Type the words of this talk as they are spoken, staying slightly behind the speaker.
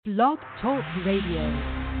Blog Talk Radio.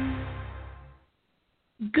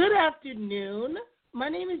 Good afternoon. My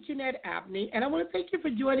name is Jeanette Abney, and I want to thank you for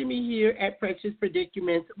joining me here at Precious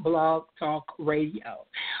Predicaments Blog Talk Radio.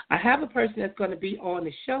 I have a person that's going to be on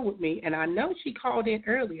the show with me, and I know she called in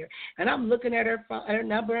earlier, and I'm looking at her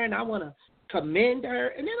number, and I want to commend her,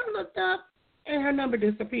 and then I looked up, and her number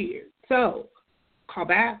disappeared. So, call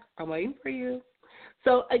back. I'm waiting for you.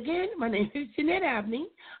 So, again, my name is Jeanette Abney.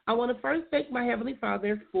 I want to first thank my Heavenly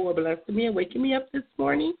Father for blessing me and waking me up this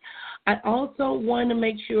morning. I also want to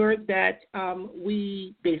make sure that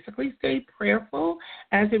we basically stay prayerful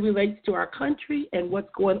as it relates to our country and what's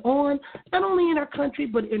going on, not only in our country,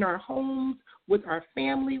 but in our homes, with our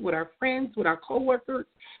family, with our friends, with our coworkers,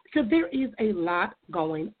 because there is a lot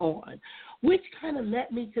going on, which kind of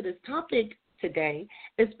led me to this topic today,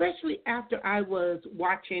 especially after I was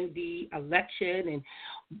watching the election and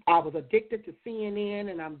I was addicted to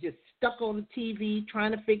CNN and I'm just stuck on the TV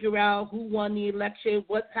trying to figure out who won the election,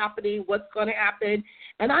 what's happening, what's going to happen.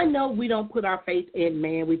 And I know we don't put our faith in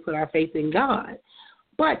man, we put our faith in God.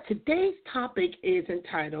 But today's topic is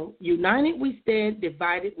entitled, United We Stand,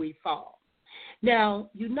 Divided We Fall.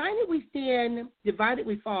 Now, United We Stand, Divided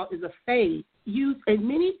We Fall is a phrase used in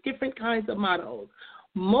many different kinds of mottos.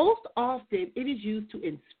 Most often, it is used to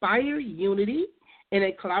inspire unity and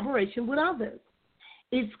a collaboration with others.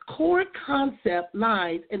 Its core concept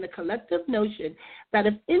lies in the collective notion that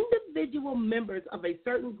if individual members of a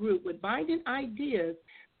certain group with binding ideas,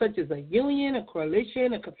 such as a union, a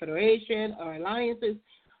coalition, a confederation, or alliances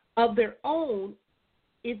of their own,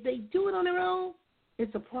 if they do it on their own,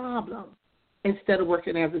 it's a problem instead of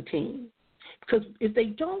working as a team. Because if they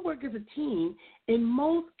don't work as a team, in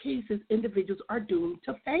most cases, individuals are doomed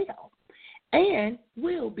to fail and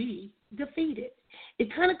will be defeated.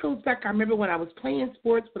 It kind of goes back, I remember when I was playing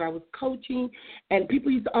sports, when I was coaching, and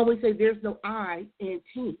people used to always say there's no I in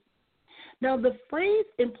team. Now, the phrase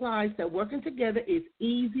implies that working together is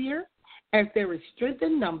easier as there is strength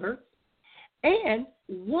in numbers, and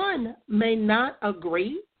one may not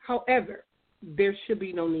agree. However, there should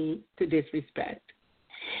be no need to disrespect.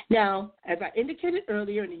 Now, as I indicated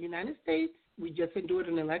earlier, in the United States, we just endured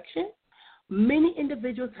an election. Many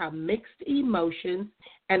individuals have mixed emotions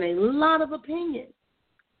and a lot of opinions.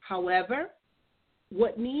 However,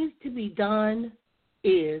 what needs to be done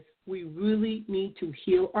is we really need to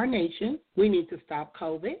heal our nation. We need to stop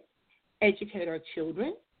COVID, educate our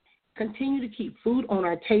children, continue to keep food on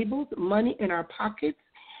our tables, money in our pockets,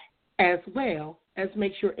 as well as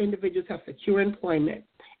make sure individuals have secure employment.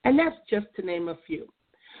 And that's just to name a few.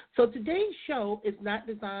 So today's show is not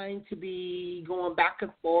designed to be going back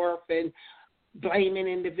and forth and blaming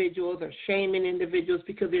individuals or shaming individuals,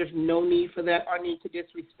 because there's no need for that or need to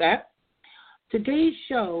disrespect. Today's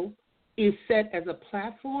show is set as a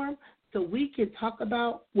platform so we can talk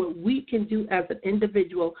about what we can do as an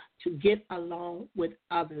individual to get along with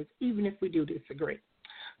others, even if we do disagree.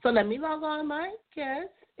 So let me log on my guest,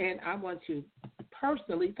 and I want to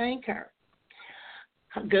personally thank her.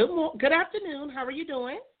 Good afternoon. How are you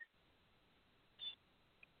doing?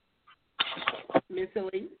 Miss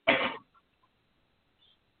Elise.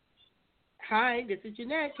 Hi, this is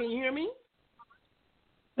Jeanette. Can you hear me?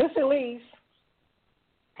 This is Elise.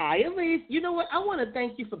 Hi, Elise. You know what? I want to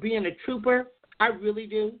thank you for being a trooper. I really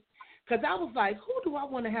do. Because I was like, who do I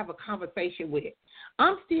want to have a conversation with?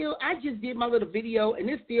 I just did my little video, and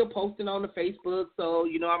it's still posting on the Facebook, so,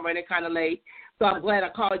 I'm running kind of late. So I'm glad I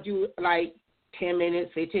called you like 10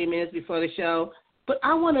 minutes, 15 minutes before the show. But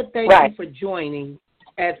I want to thank you for joining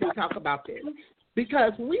as we talk about this.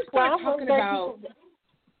 Because when we start talking about...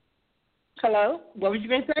 Hello? What was you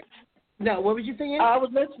going to say? No, what was you saying? I was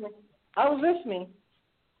listening.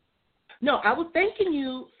 No, I was thanking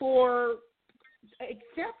you for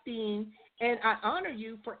accepting, and I honor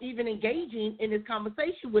you for even engaging in this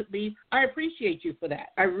conversation with me. I appreciate you for that.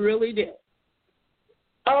 I really do.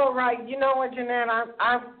 Oh, right. You know what, Jeanette?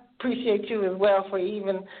 I appreciate you as well for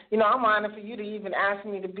even, I'm honored for you to even ask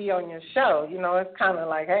me to be on your show. It's kind of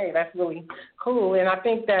like, hey, that's really cool. And I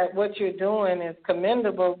think that what you're doing is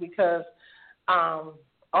commendable because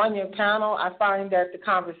on your panel, I find that the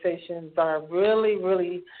conversations are really,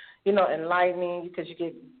 really, enlightening because you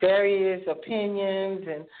get various opinions.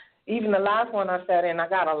 And even the last one I sat in, I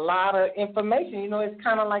got a lot of information. It's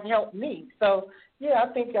kind of like helped me. So, yeah,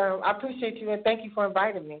 I think I appreciate you and thank you for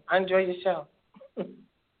inviting me. I enjoy your show.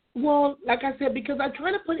 Well, like I said, because I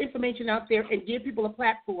try to put information out there and give people a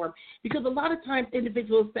platform, because a lot of times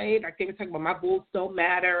individuals say, like they were talking about, my votes don't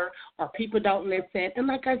matter or people don't listen. And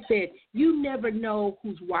like I said, you never know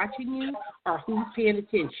who's watching you or who's paying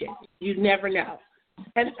attention. You never know.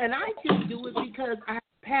 And I just do it because I have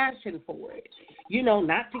passion for it.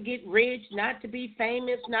 not to get rich, not to be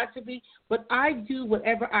famous, but I do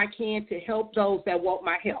whatever I can to help those that want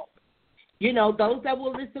my help. Those that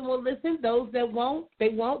will listen. Those that won't, they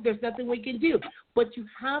won't. There's nothing we can do. But you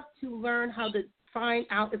have to learn how to find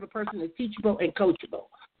out if a person is teachable and coachable.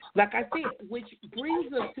 Like I said, which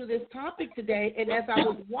brings us to this topic today. And as I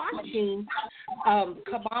was watching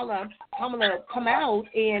Kamala come out,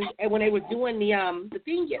 and when they were doing the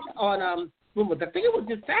thing on I think it was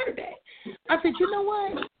just Saturday, I said, you know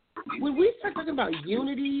what? When we start talking about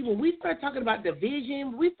unity, when we start talking about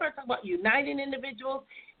division, when we start talking about uniting individuals,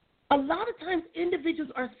 a lot of times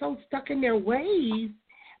individuals are so stuck in their ways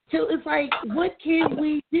till it's like, what can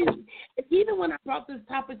we do? And even when I brought this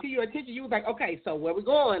topic to your attention, you was like, okay, so where we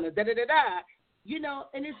going? And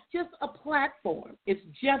it's just a platform. It's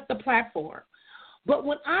just a platform. But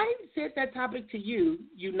when I said that topic to you,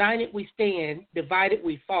 united we stand, divided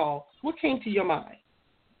we fall, what came to your mind?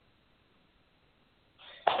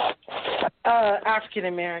 African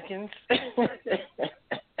Americans.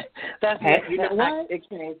 That's what it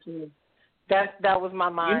came to me. That was my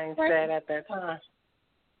mindset at that time.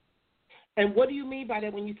 And what do you mean by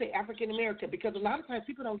that when you say African American? Because a lot of times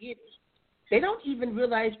people don't get it. They don't even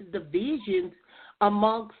realize the divisions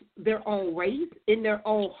amongst their own race, in their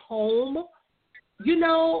own home.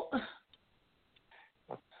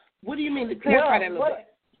 What do you mean? To clarify that a little bit.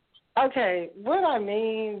 Okay, what I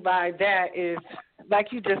mean by that is,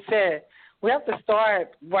 like you just said, we have to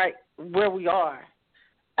start right where we are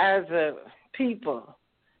as a people.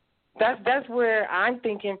 That's where I'm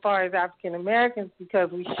thinking as far as African Americans, because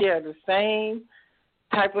we share the same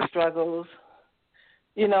type of struggles.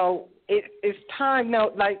 It's time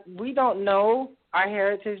now. Like, we don't know our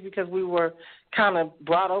heritage because we were kind of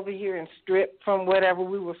brought over here and stripped from whatever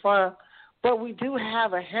we were from. But we do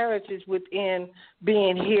have a heritage within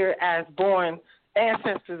being here as born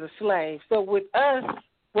ancestors of slaves. So with us,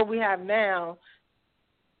 what we have now,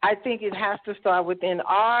 I think it has to start within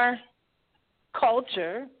our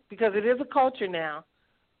culture, because it is a culture now,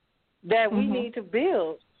 that we need to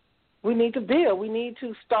build. We need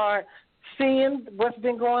to start seeing what's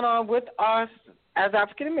been going on with us as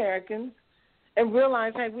African Americans and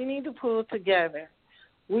realize, hey, we need to pull together.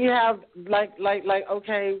 We have,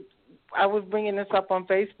 okay, I was bringing this up on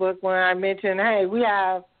Facebook when I mentioned, hey, we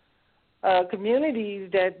have communities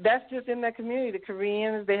that's just in that community. The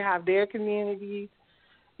Koreans, they have their communities.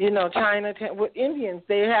 China, with Indians,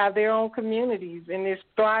 they have their own communities, and it's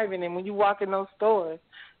thriving. And when you walk in those stores,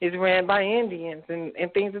 it's ran by Indians and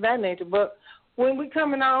things of that nature. But when we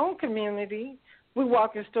come in our own community, we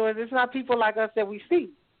walk in stores, it's not people like us that we see.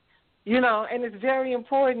 And it's very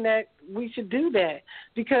important that we should do that,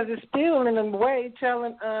 because it's still in a way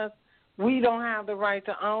telling us we don't have the right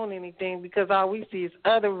to own anything, because all we see is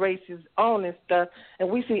other races owning stuff, and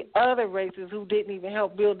we see other races who didn't even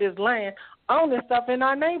help build this land owning stuff in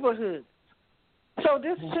our neighborhoods. So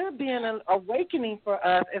this should be an awakening for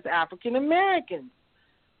us as African Americans.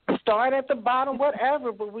 Start at the bottom,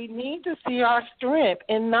 whatever, but we need to see our strength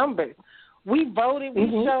in numbers. We voted, we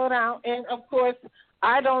showed out, and of course,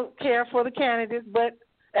 I don't care for the candidates, but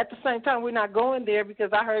at the same time, we're not going there,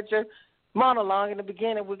 because I heard your monologue in the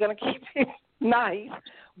beginning. We're going to keep it nice,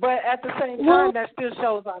 but at the same time, that still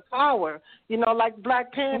shows our power. Like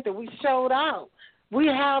Black Panther, we showed out. We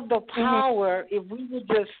have the power if we would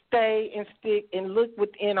just stay and stick and look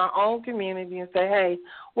within our own community and say, hey,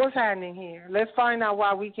 what's happening here? Let's find out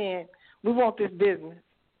why we want this business.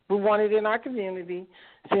 We want it in our community.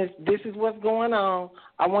 Since this is what's going on,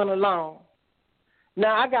 I want a loan.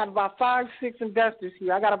 Now, I got about 5, 6 investors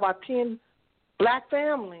here. I got about 10 Black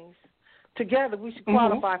families. Together, we should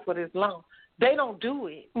qualify for this loan. They don't do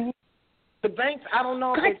it. The banks, I don't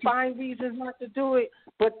know if they find reasons not to do it,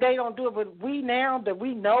 but they don't do it. But we, now that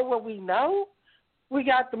we know what we know, we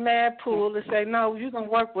got the mad pool to say, no, you're going to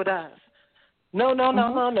work with us. No.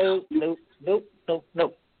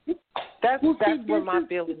 That's where my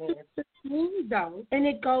feeling is. And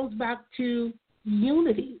it goes back to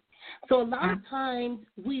unity. So a lot of times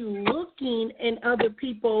we looking in other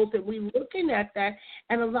people's and we looking at that,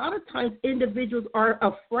 and a lot of times individuals are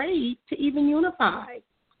afraid to even unify.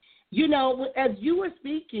 As you were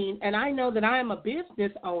speaking, and I know that I am a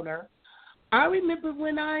business owner, I remember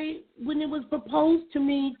when it was proposed to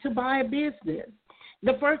me to buy a business,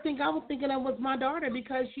 the first thing I was thinking of was my daughter,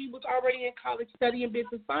 because she was already in college studying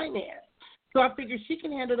business finance. So I figured she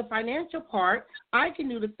can handle the financial part. I can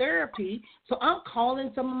do the therapy. So I'm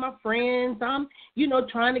calling some of my friends. I'm,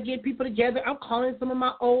 trying to get people together. I'm calling some of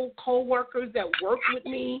my old coworkers that work with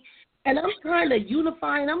me. And I'm trying to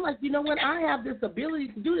unify. And I'm like, you know what? I have this ability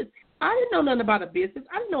to do this. I didn't know nothing about a business.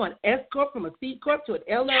 I didn't know an S corp from a C corp to an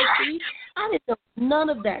LLC. I didn't know none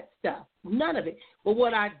of that stuff, none of it. But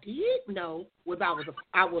what I did know was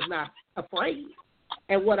I was not afraid,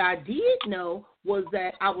 and what I did know was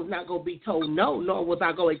that I was not going to be told no, nor was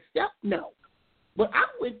I going to accept no. But I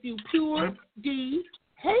went through pure D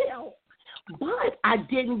hell, but I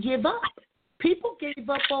didn't give up. People gave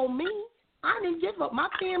up on me. I didn't give up. My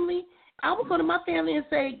family. I would go to my family and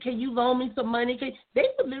say, can you loan me some money? They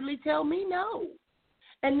would literally tell me no.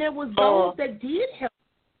 And there was those that did help,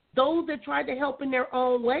 those that tried to help in their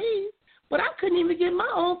own ways, but I couldn't even get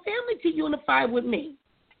my own family to unify with me.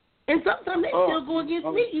 And sometimes they still go against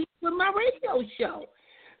me even with my radio show.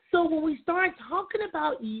 So when we start talking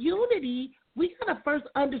about unity, we got to first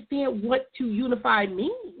understand what to unify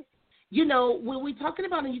means. You know, when we're talking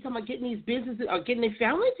about, and you're talking about getting these businesses or getting their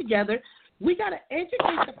family together, we got to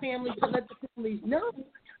educate the family to let the families know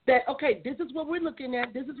that, okay, this is what we're looking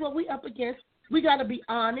at. This is what we're up against. We got to be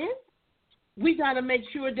honest. We got to make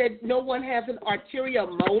sure that no one has an ulterior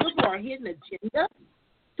motive or a hidden agenda.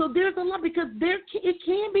 So there's a lot, because it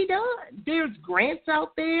can be done. There's grants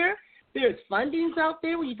out there. There's fundings out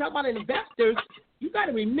there. When you talk about investors, you got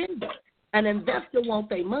to remember, an investor wants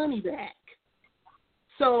their money back.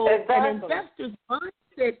 So an investor's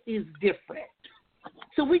mindset is different.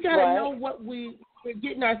 So we got to know what we're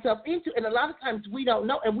getting ourselves into, and a lot of times we don't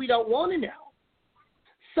know, and we don't want to know.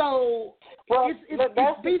 So but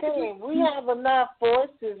that's the thing. We have enough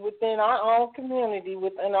forces within our own community,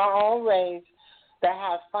 within our own race, that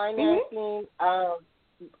have financing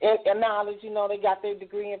and knowledge. You know, they got their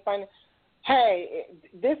degree in finance. Hey,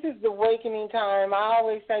 this is the awakening time. I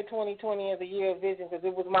always say 2020 is a year of vision because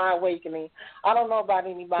it was my awakening. I don't know about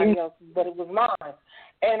anybody else, but it was mine.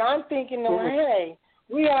 And I'm thinking, hey,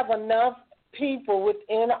 we have enough people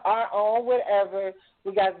within our own whatever.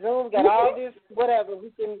 We got Zoom, we got all this whatever.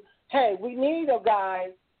 We need a guy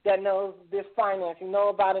that knows this financing, know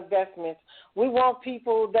about investments. We want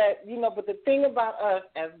people that, but the thing about us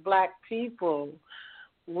as black people,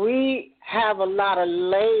 we have a lot of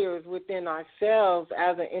layers within ourselves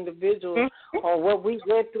as an individual on what we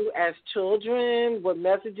went through as children, what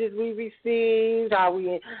messages we received, how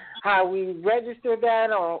we register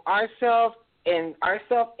that on ourselves and our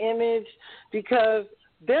self-image, because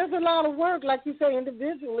there's a lot of work, like you say,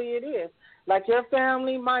 individually it is. Like your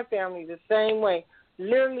family, my family, the same way.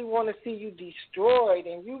 Literally want to see you destroyed,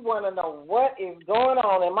 and you want to know what is going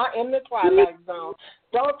on. Am I in the twilight zone?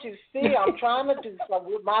 Don't you see? I'm trying to do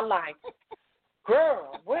something with my life.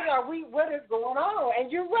 Girl, where are we? What is going on?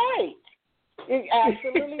 And you're right. You're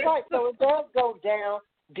absolutely right. So it does go down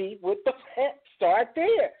deep with the start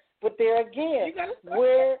there. But there again,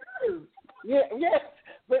 yes,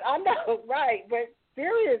 but I know, right. But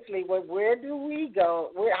seriously, where do we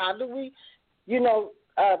go? How do we,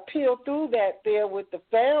 peel through that there with the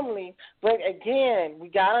family? But again, we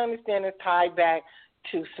got to understand it's tied back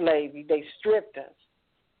to slavery. They stripped us.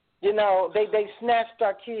 They snatched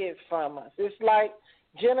our kids from us. It's like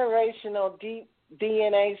generational deep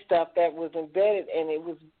DNA stuff that was embedded, and it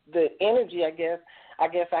was the energy, I guess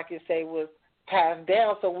I could say, was passed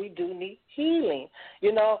down. So we do need healing.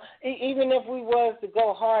 Even if we was to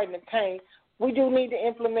go hard in the paint, we do need to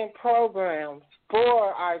implement programs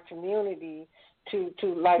for our community to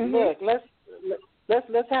look,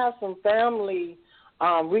 let's have some family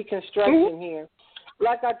reconstruction here.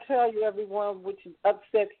 Like I tell you, everyone, which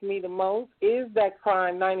upsets me the most is that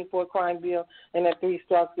 94 crime bill and that three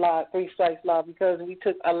strikes law, because we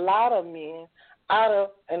took a lot of men out of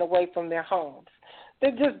and away from their homes.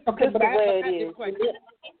 They're just the way it is.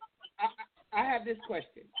 I have this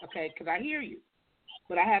question, okay, because I hear you,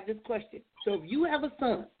 but I have this question. So if you have a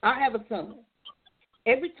son, I have a son.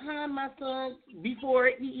 Every time my son, before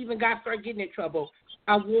he even started getting in trouble,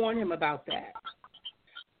 I warn him about that.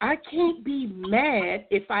 I can't be mad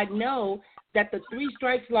if I know that the three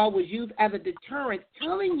strikes law was used as a deterrent,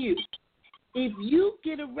 telling you if you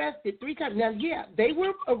get arrested 3 times. Now, yeah, they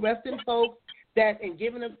were arresting folks and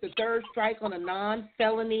giving them the third strike on a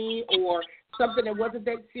non-felony or something that wasn't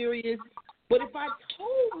that serious. But if I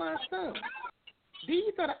told my son,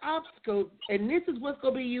 these are the obstacles, and this is what's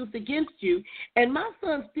going to be used against you, and my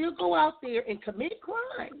son still go out there and commit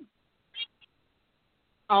crimes,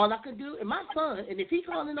 all I can do, and my son, and if he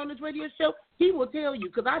calling on this radio show, he will tell you,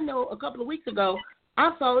 because I know a couple of weeks ago,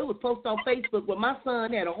 I saw it was posted on Facebook where my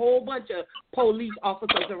son had a whole bunch of police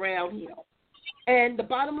officers around him. And the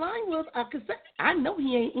bottom line was, I could say, I know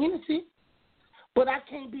he ain't innocent, but I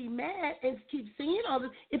can't be mad and keep seeing all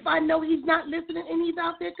this if I know he's not listening and he's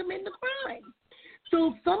out there committing the crime.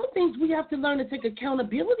 So some things we have to learn to take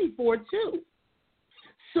accountability for, too.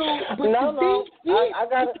 So, but no,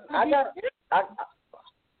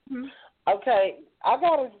 okay, I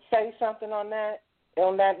gotta say something on that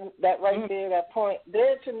right there, that point.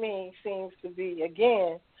 There to me seems to be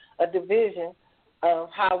again a division of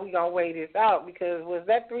how we gonna weigh this out, because was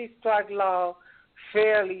that 3-strike law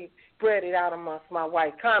fairly spread it out amongst my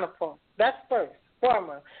white counterparts? That's first.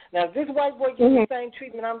 Foremost. Now, if this white boy gets the same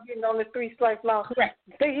treatment I'm getting on the 3-strike law, correct.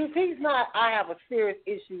 If he's not, I have a serious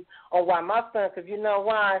issue on why my son, because you know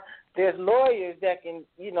why? There's lawyers that can,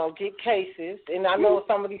 get cases, and I know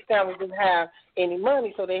some of these families didn't have any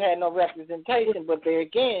money, so they had no representation, but there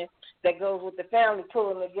again, that goes with the family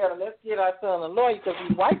pulling together. Let's get our son a lawyer, because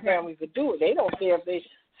these white families will do it. They don't care if their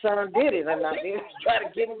son did it or not. They just try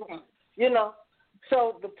to get him,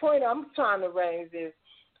 So the point I'm trying to raise is,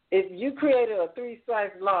 if you created a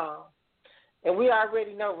 3-strike law, and we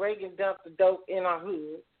already know Reagan dumped the dope in our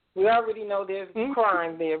hood, we already know there's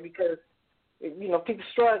crime there because, people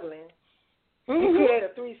struggling. You create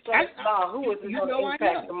a 3-strike law, who is it going to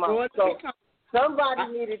impact the most? So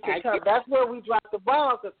somebody needed to come. That's where we dropped the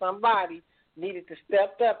ball, because somebody needed to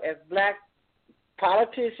step up as black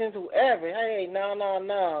politicians, whoever. Hey,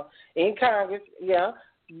 no. In Congress,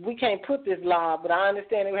 we can't put this law, but I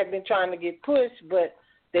understand they have been trying to get pushed, but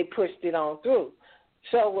they pushed it on through.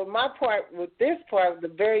 So with this part, the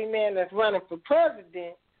very man that's running for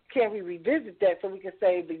president, can we revisit that so we can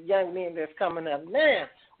say the young men that's coming up now?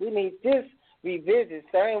 We need this revisit,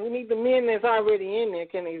 sir, and we need the men that's already in there.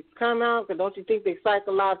 Can they come out? Because don't you think they've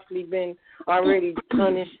psychologically been already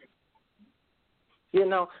punished?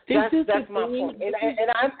 That's my point. And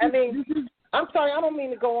I mean, I'm sorry, I don't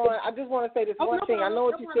mean to go on. I just want to say this one thing. I know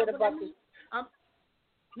what you said about this.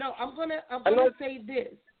 I'm gonna say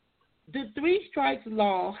this. The 3 strikes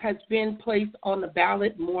law has been placed on the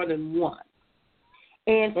ballot more than once.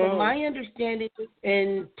 And from my understanding,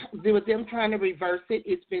 and with them trying to reverse it,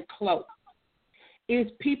 it's been close. It's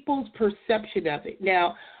people's perception of it.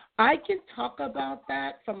 Now, I can talk about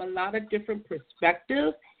that from a lot of different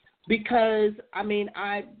perspectives because,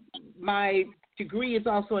 my degree is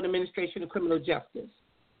also in administration of criminal justice.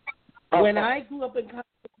 Okay. When I grew up in college,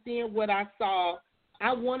 seeing what I saw,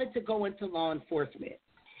 I wanted to go into law enforcement.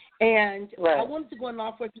 And I wanted to go in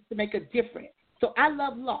law enforcement to make a difference. So I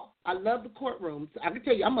love law. I love the courtrooms. I can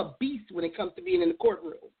tell you I'm a beast when it comes to being in the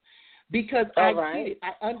courtroom because I get it.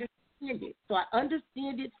 I understand it. So I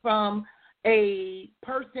understand it from a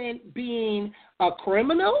person being a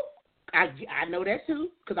criminal. I know that too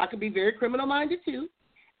because I can be very criminal-minded too.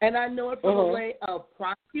 And I know it from a way of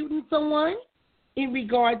prosecuting someone in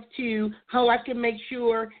regards to how I can make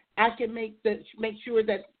sure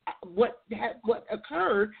that what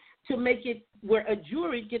occurred to make it where a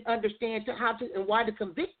jury can understand how to and why to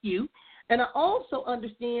convict you. And I also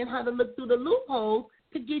understand how to look through the loopholes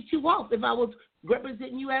to get you off if I was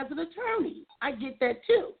representing you as an attorney. I get that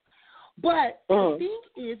too. But the thing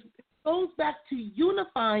is, it goes back to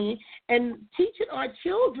unifying and teaching our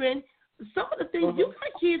children some of the things. You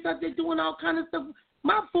got kids out there doing all kind of stuff.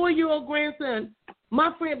 My 4-year-old grandson,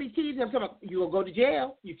 my friend be teasing him, talking about, you going to go to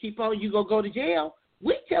jail. You keep on, you going to go to jail.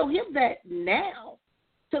 We tell him that now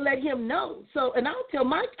to let him know. So, and I tell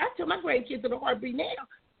my grandkids in the heartbeat now,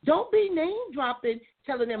 don't be name dropping,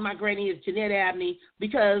 telling them my granny is Jeanette Abney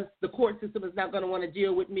because the court system is not going to want to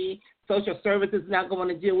deal with me. Social services is not going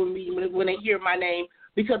to want to deal with me when they hear my name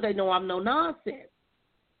because they know I'm no nonsense.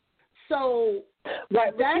 So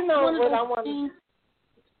that's one of those things.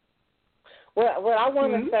 What I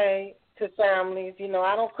want to say to families,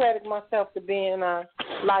 I don't credit myself to being a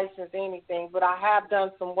licensed anything, but I have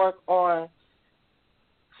done some work on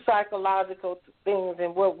psychological things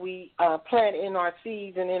and what we plant in our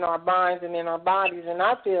seeds and in our minds and in our bodies. And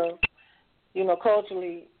I feel,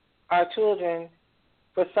 culturally, our children,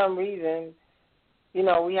 for some reason,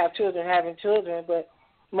 we have children having children, but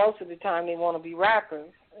most of the time they want to be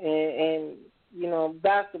rappers and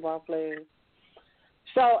basketball players.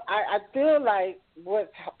 So I feel like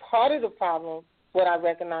what part of the problem, what I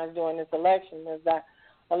recognize during this election, is that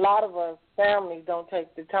a lot of us families don't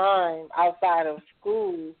take the time outside of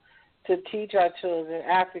school to teach our children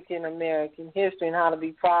African-American history and how to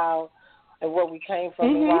be proud of where we came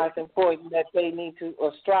from and why it's important that they need to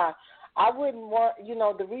strive. I wouldn't want,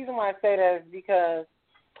 the reason why I say that is because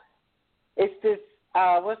it's this,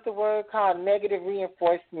 what's the word called, negative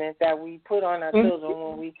reinforcement that we put on our children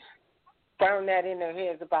when we burn that in their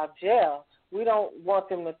heads about jail. We don't want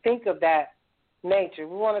them to think of that nature.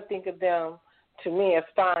 We want to think of them, to me,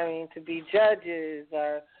 aspiring to be judges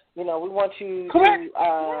or, we want you to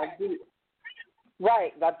be,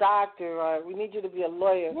 a doctor, or we need you to be a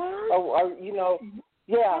lawyer, or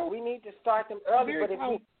we need to start them early. But if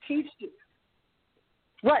we teach you,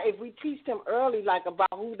 Right, if we teach them early, like,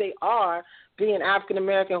 about who they are, being African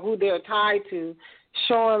American, who they're tied to,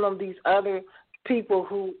 showing them these other people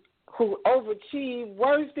who overachieve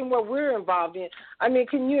worse than what we're involved in. I mean,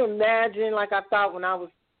 can you imagine, like I thought when I was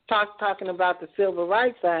talking about the civil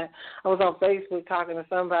rights act, I was on Facebook talking to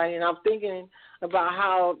somebody, and I'm thinking about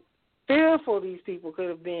how fearful these people could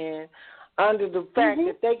have been under the fact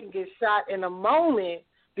that they can get shot in a moment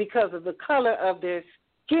because of the color of their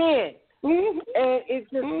skin. And it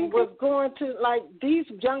just was going to, like, these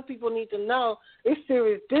young people need to know it's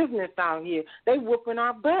serious business out here. They whooping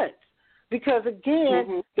our butts because,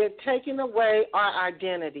 again, they're taking away our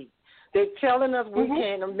identity. They're telling us we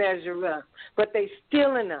can't measure up, but they're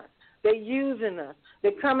stealing us. They're using us.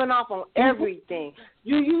 They're coming off on everything.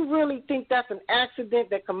 You really think that's an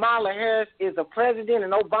accident that Kamala Harris is a president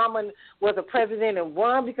and Obama was a president and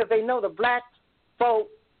won? Because they know the black folk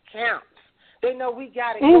counts. They know we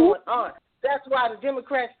got it going on. That's why the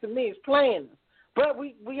Democrats, to me, is playing us. But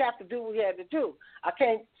we have to do what we had to do. I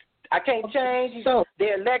can't change. So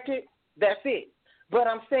they're elected. That's it. But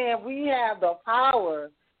I'm saying we have the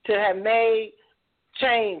power to have made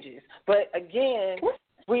changes. But again,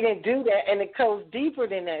 we didn't do that, and it goes deeper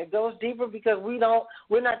than that. It goes deeper because we're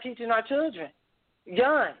not teaching our children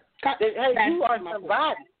young. Hey, you are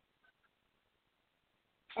somebody.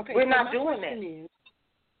 Okay, we're not doing that.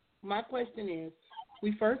 My question is,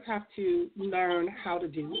 we first have to learn how to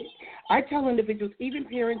do it. I tell individuals, even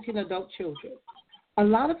parenting adult children, a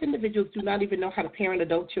lot of individuals do not even know how to parent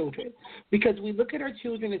adult children because we look at our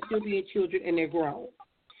children as still being children and they're grown.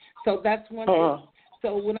 So that's one thing.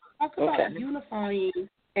 So when I talk about unifying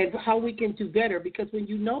and how we can do better, because when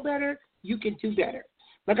you know better, you can do better.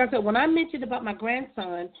 Like I said, when I mentioned about my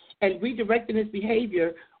grandson and redirecting his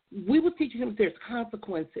behavior, we were teaching him there's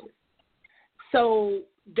consequences. So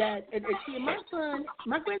that, and see,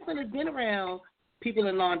 my grandson has been around people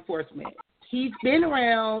in law enforcement. He's been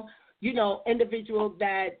around, individuals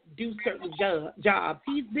that do certain jobs.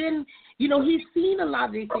 He's been, he's seen a lot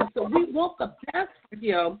of these things. So we want the best for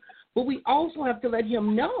him, but we also have to let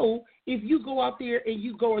him know if you go out there and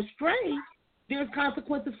you go astray, there's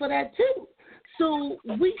consequences for that too. So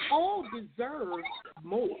we all deserve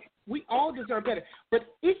more. We all deserve better.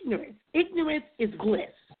 But ignorance is bliss.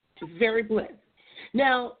 It's very bliss.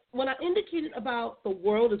 Now, when I indicated about the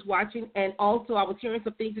world is watching, and also I was hearing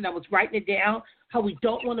some things and I was writing it down, how we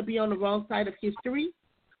don't want to be on the wrong side of history,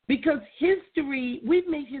 because we've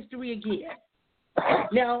made history again.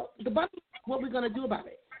 Now, what we're going to do about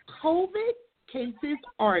it? COVID cases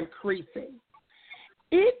are increasing.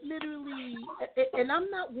 It literally, and I'm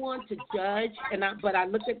not one to judge, but I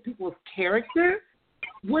look at people's character.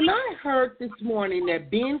 When I heard this morning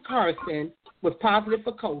that Ben Carson was positive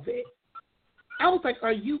for COVID, I was like,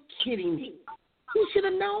 are you kidding me? He should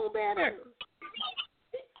have known better.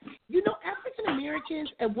 African Americans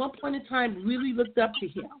at one point in time really looked up to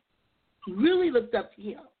him.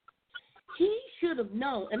 He should have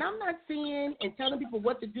known. And I'm not saying and telling people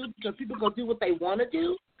what to do because people go do what they want to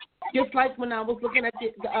do. Just like when I was looking at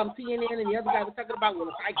the CNN and the other guy was talking about, well,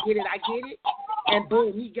 if I get it. And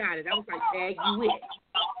boom, he got it. I was like, tag you in.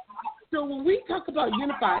 So when we talk about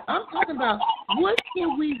unify, I'm talking about what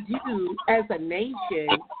can we do as a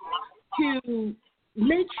nation to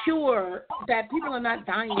make sure that people are not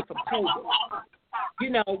dying from COVID.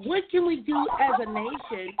 What can we do as a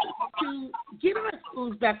nation to get our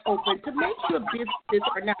schools back open, to make sure businesses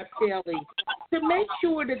are not failing, to make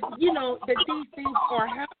sure that, that these things are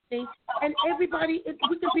happening, and everybody,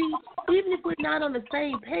 we can be, even if we're not on the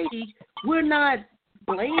same page, we're not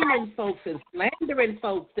blaming folks and slandering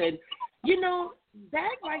folks, and,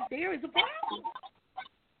 that right there is a problem.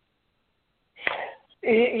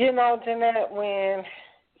 Jeanette, when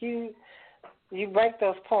you break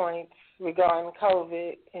those points regarding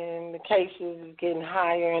COVID and the cases getting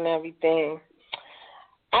higher and everything,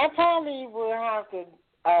 I probably will have to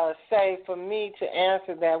say for me to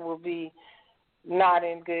answer that will be not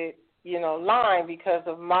in good, line because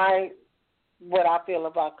of what I feel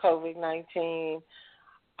about COVID-19.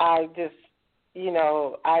 I just,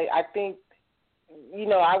 I think,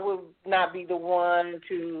 I would not be the one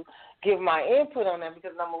to give my input on that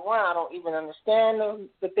because, number one, I don't even understand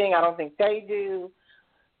the thing. I don't think they do.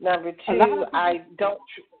 Number two, I don't.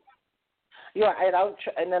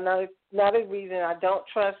 And another reason I don't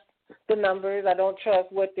trust the numbers. I don't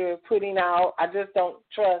trust what they're putting out. I just don't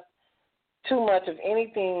trust too much of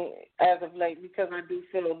anything as of late because I do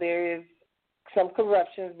feel there is some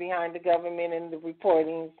corruptions behind the government and the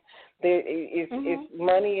reporting.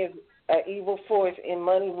 Money is an evil force, and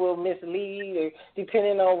money will mislead. Or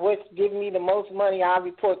depending on what's giving me the most money, I'll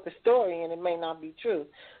report the story, and it may not be true.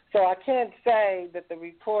 So I can't say that the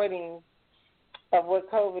reporting of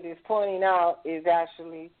what COVID is pointing out is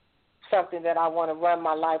actually something that I want to run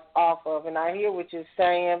my life off of. And I hear what you're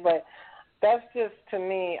saying, but that's just, to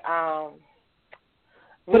me,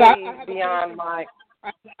 really beyond my...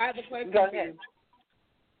 I have a question. Go ahead.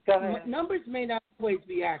 Go ahead. Numbers may not always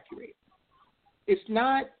be accurate. It's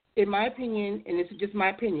not, in my opinion, and this is just my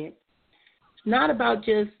opinion, it's not about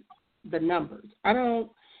just the numbers.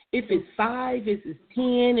 If it's 5, if it's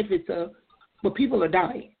 10, but people are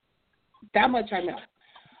dying. That much I know.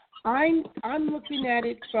 I'm looking at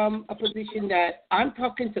it from a position that I'm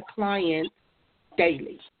talking to clients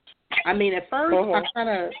daily. I mean, at first I kind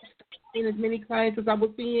of seen as many clients as I was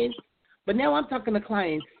seeing, but now I'm talking to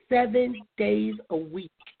clients 7 days a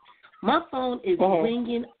week. My phone is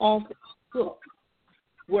ringing off the hook,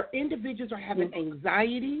 where individuals are having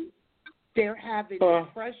anxiety, they're having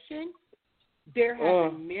depression, they're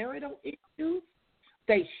having marital issues,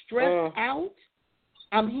 they stress out.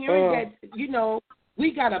 I'm hearing that,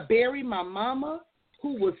 we got to bury my mama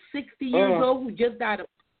who was 60 years old who just died of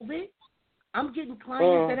COVID. I'm getting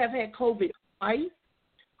clients that have had COVID twice.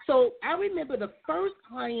 So I remember the first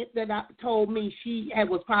client that told me she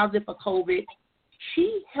was positive for COVID.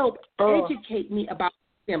 She helped educate me about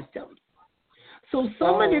symptoms. So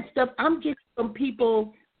some of this stuff I'm getting from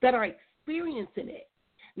people that are experiencing it.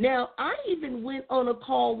 Now, I even went on a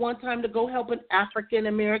call one time to go help an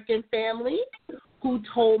African-American family who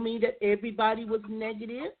told me that everybody was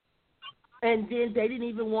negative, and then they didn't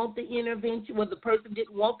even want the intervention. Well, the person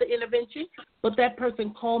didn't want the intervention, but that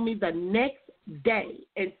person called me the next day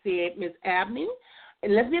and said, Miss Abney,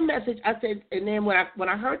 and left me a message. I said, and then when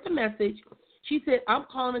I heard the message, she said, I'm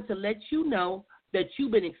calling to let you know that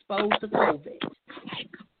you've been exposed to COVID.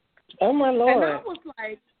 Oh, my Lord. And I was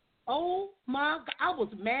like, oh, my God. I was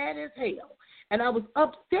mad as hell. And I was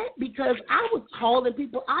upset because I was calling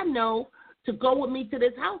people I know to go with me to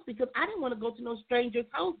this house because I didn't want to go to no stranger's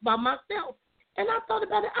house by myself. And I thought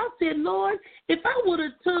about it. I said, Lord, if I would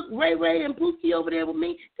have took Ray and Pookie over there with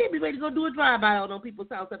me, they'd be ready to go do a drive-by on people's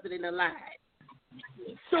house after they done lied.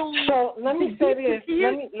 So let me say this.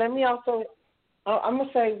 Let me also, I'm going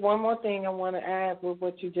to say one more thing I want to add with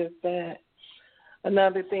what you just said.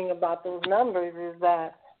 Another thing about those numbers is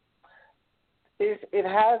that it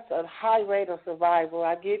has a high rate of survival.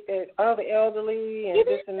 I get that other elderly and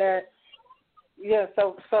this and that. Yeah,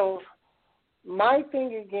 so my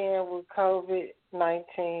thing again with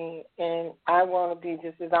COVID-19, and I want to be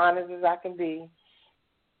just as honest as I can be,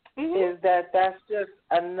 is that's just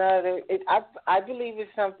another, I believe it's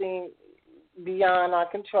something beyond our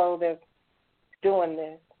control that's doing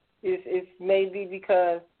this. It's maybe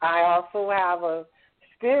because I also have a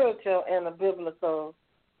spiritual and a biblical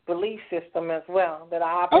belief system as well that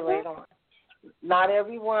I operate on. Not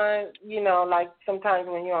everyone, like sometimes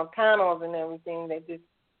when you're on panels and everything,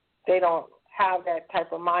 they don't have that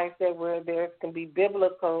type of mindset where there can be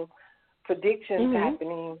biblical predictions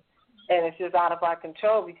happening, and it's just out of our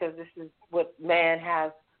control because this is what man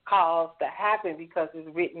has caused to happen because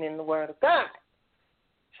it's written in the Word of God.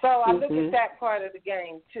 So I look at that part of the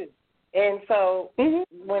game too. And so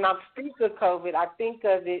when I speak of COVID, I think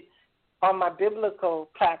of it on my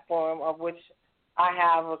biblical platform, of which I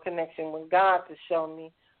have a connection with God to show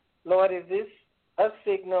me, Lord, is this a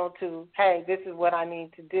signal to, hey, this is what I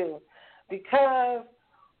need to do? Because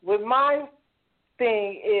with my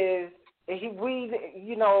thing is, his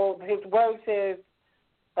word says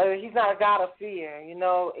he's not a God of fear.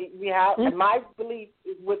 We have my belief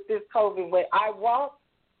with this COVID, where I walk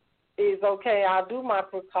is okay. I'll do my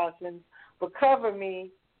precautions, but cover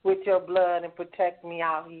me with your blood and protect me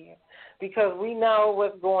out here, because we know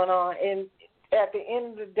what's going on. And at the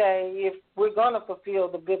end of the day, if we're going to fulfill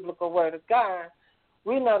the biblical word of God,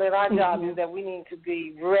 we know that our job is that we need to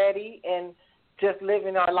be ready and just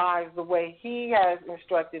living our lives the way he has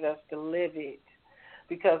instructed us to live it,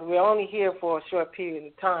 because we're only here for a short period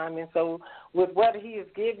of time. And so with what he has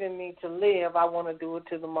given me to live, I want to do it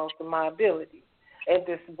to the most of my ability and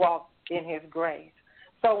just walk in his grace.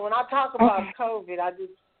 So when I talk about COVID, I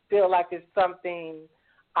just feel like it's something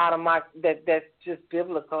out of that's just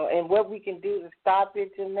biblical. And what we can do to stop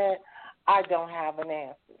it, Jeanette, I don't have an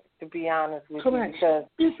answer, to be honest with you,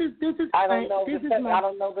 because I don't know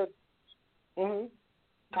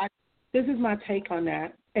This is my take on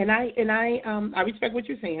that, and I respect what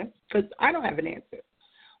you're saying, because I don't have an answer.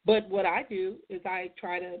 But what I do is I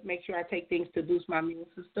try to make sure I take things to boost my immune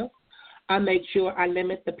system. I make sure I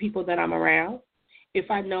limit the people that I'm around. If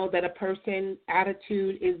I know that a person's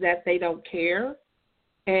attitude is that they don't care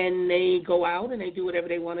and they go out and they do whatever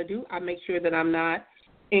they want to do, I make sure that I'm not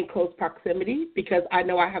in close proximity, because I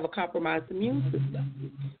know I have a compromised immune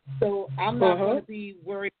system. So I'm not going to be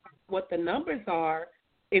worried about what the numbers are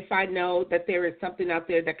if I know that there is something out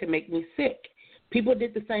there that can make me sick. People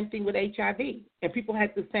did the same thing with HIV, and people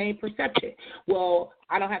had the same perception. Well,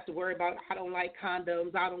 I don't have to worry about, I don't like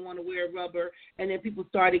condoms, I don't want to wear rubber, and then people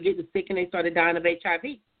started getting sick and they started dying of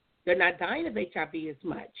HIV. They're not dying of HIV as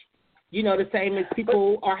much. You know, the same as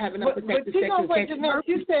people are having unprotected sex. But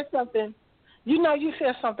you said something. You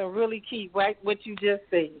said something really key, right? What you just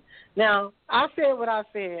said. Now, I said what I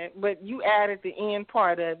said, but you added the end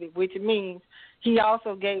part of it, which means he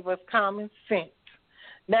also gave us common sense.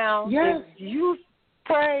 Now, if you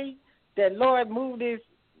pray that Lord move this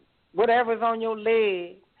whatever's on your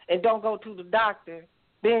leg and don't go to the doctor,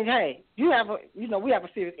 then hey, we have a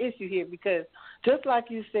serious issue here, because just like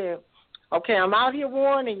you said, okay, I'm out here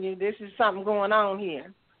warning you, this is something going on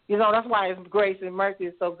here. You know, that's why His grace and mercy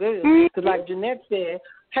is so good. Because like Jeanette said,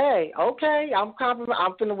 hey, okay, I'm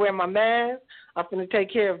going to wear my mask. I'm going to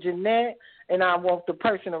take care of Jeanette, and I want the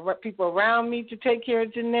people around me to take care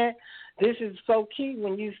of Jeanette. This is so key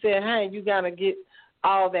when you said, hey, you got to get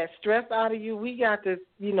all that stress out of you. We got to,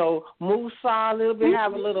 move a little bit,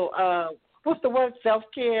 have a little, what's the word,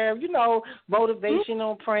 self-care,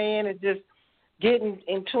 motivational praying and just getting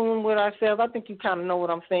in tune with ourselves. I think you kind of know what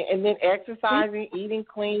I'm saying. And then exercising, eating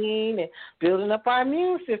clean, and building up our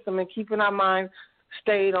immune system and keeping our mind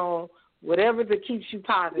stayed on whatever that keeps you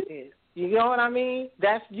positive. You know what I mean?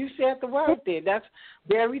 You said the word there. That's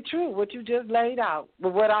very true, what you just laid out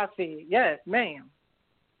with what I said. Yes, ma'am.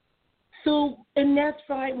 So, and that's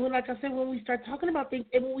right. Well, like I said, when we start talking about things,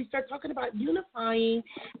 and when we start talking about unifying,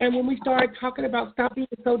 and when we start talking about stop being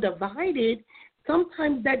so divided,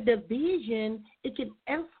 sometimes that division, it can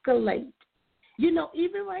escalate.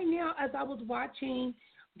 Even right now, as I was watching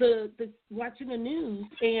watching the news,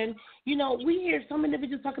 and we hear some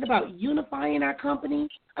individuals talking about unifying our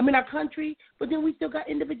country, but then we still got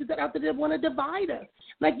individuals out there that want to divide us.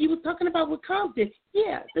 Like you was talking about with Compton.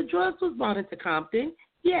 Yeah, the drugs was brought into Compton.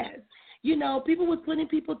 Yes, people was putting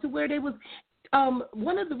people to where they was.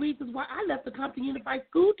 One of the reasons why I left the Compton Unified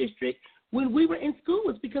School District when we were in school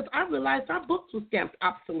was because I realized our books were stamped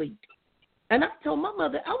obsolete. And I told my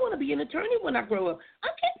mother, I want to be an attorney when I grow up. I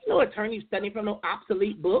can't be no attorney studying from no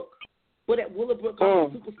obsolete book. But at Willowbrook, I'm a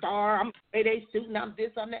superstar, I'm a payday student, I'm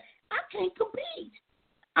this, I'm that. I can't compete.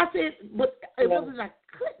 I said, but it wasn't I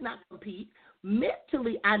could not compete.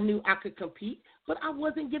 Mentally, I knew I could compete, but I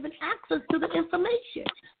wasn't given access to the information.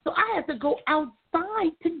 So I had to go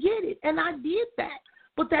outside to get it, and I did that.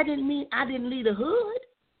 But that didn't mean I didn't leave the hood.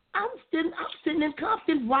 I'm sitting in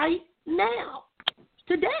Compton right now.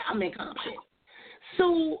 Today I'm in Compton.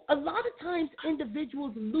 So a lot of times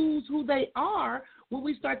individuals lose who they are when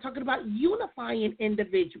we start talking about unifying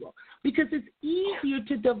individuals, because it's easier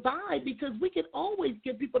to divide, because we can always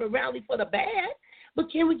get people to rally for the bad,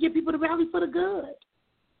 but can we get people to rally for the good?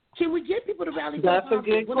 Can we get people to rally for the good? That's a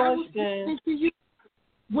good question.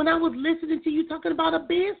 When I was listening to you talking about a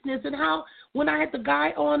business, and how when I had the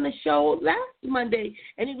guy on the show last Monday,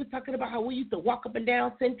 and he was talking about how we used to walk up and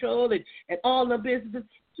down Central and all the businesses.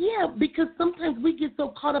 Yeah, because sometimes we get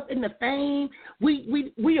so caught up in the fame.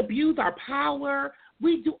 We abuse our power.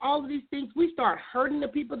 We do all of these things. We start hurting the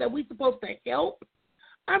people that we're supposed to help.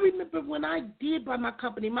 I remember when I did buy my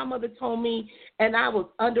company, my mother told me, and I was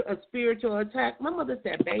under a spiritual attack. My mother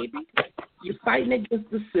said, baby, you're fighting against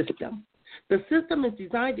the system. The system is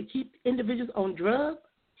designed to keep individuals on drugs,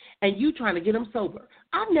 and you trying to get them sober.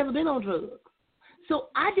 I've never been on drugs, so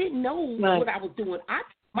I didn't know what I was doing.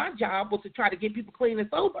 My job was to try to get people clean and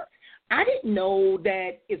sober. I didn't know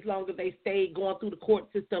that as long as they stayed going through the court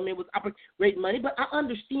system, it was operating money. But I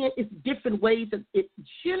understand it's different ways that it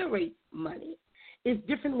generates money. It's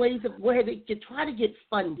different ways of where they can try to get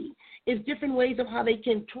funding. It's different ways of how they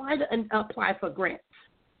can try to apply for grants.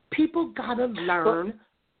 People got to learn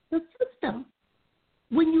the system.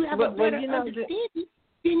 When you have a better understanding,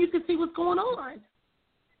 then you can see what's going on.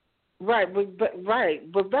 Right,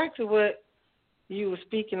 but back to what you were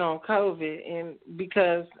speaking on COVID, and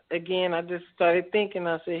because, again, I just started thinking,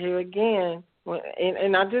 I said, here again,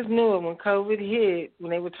 and I just knew it when COVID hit,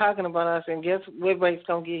 when they were talking about us, and guess what rate's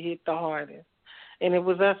going to get hit the hardest? And it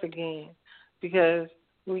was us again, because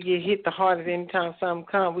we get hit the hardest anytime something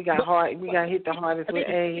comes. We got hit the hardest with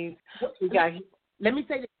AIDS. Let me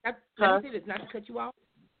say this. Let me say this, not to cut you off,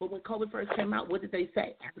 but when COVID first came out, what did they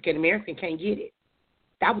say? African American can't get it.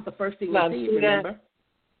 That was the first thing we said, remember?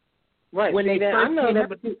 Right. When they I know that,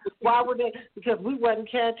 but why would they? Because we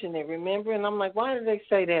wasn't catching it, remember? And I'm like, why did they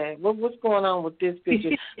say that? What's going on with this picture?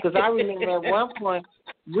 Because I remember at one point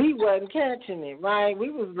we wasn't catching it, right?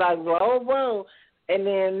 We was like, whoa. And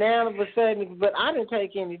then now all of a sudden, but I didn't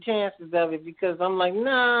take any chances of it because I'm like,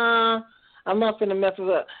 nah, I'm not going to mess with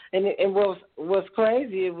it. And what's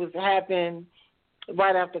crazy, it was happened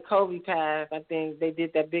right after Kobe passed. I think they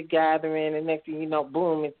did that big gathering, and next thing you know,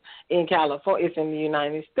 boom, it's in California. It's in the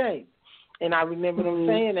United States. And I remember them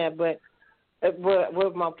saying that. But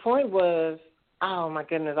what my point was, oh, my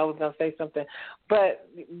goodness, I was going to say something. But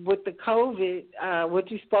with the COVID, what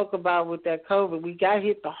you spoke about with that COVID, we got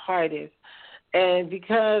hit the hardest. And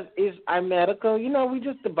because it's our medical, we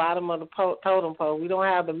just the bottom of the totem pole. We don't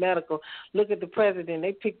have the medical. Look at the president.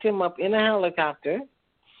 They picked him up in a helicopter.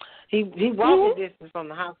 He walked a distance from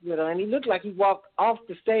the hospital, and he looked like he walked off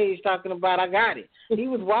the stage talking about, I got it. He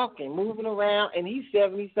was walking, moving around, and he's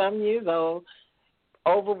 70-something years old,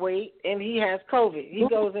 overweight, and he has COVID. He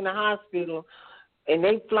goes in the hospital, and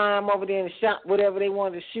they fly him over there and shot whatever they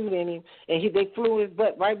wanted to shoot in him, and they flew his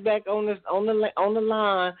butt right back on the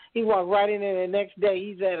line. He walked right in there. The next day,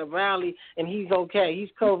 he's at a rally, and he's okay. He's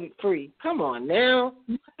COVID-free. Come on now.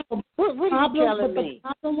 What are you telling me? The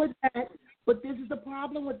problem with that, but this is the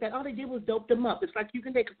problem with that. All they did was dope them up. It's like you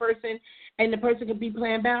can take a person, and the person can be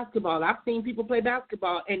playing basketball. I've seen people play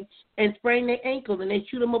basketball and sprain their ankles, and they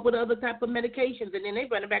shoot them up with other type of medications, and then they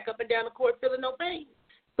run back up and down the court feeling no pain.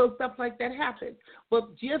 So stuff like that happens.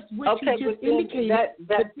 But just what you just indicated,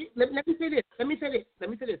 let me say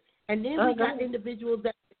this. And then we got individuals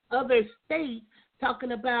that in other states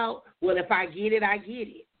talking about, well, if I get it, I get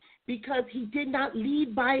it. Because he did not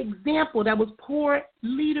lead by example. That was poor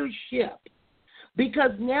leadership.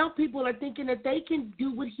 Because now people are thinking that they can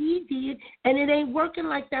do what he did, and it ain't working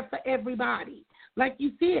like that for everybody. Like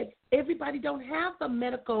you said, everybody don't have the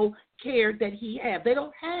medical care that he had. They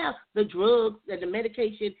don't have the drugs and the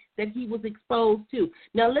medication that he was exposed to.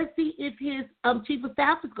 Now, let's see if his chief of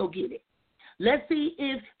staff is going to get it. Let's see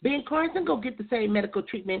if Ben Carson go get the same medical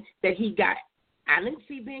treatment that he got. I didn't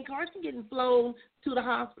see Ben Carson getting flown to the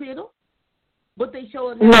hospital, but they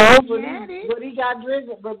showed him but he got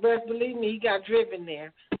driven. But best believe me, he got driven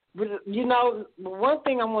there. But, one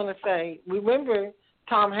thing I want to say, remember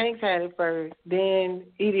Tom Hanks had it first, then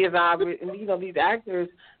Edie Albert, and these actors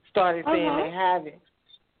started saying they have it.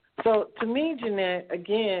 So to me, Jeanette,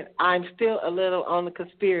 again, I'm still a little on the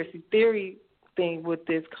conspiracy theory thing with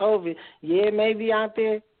this COVID. Yeah, it may be out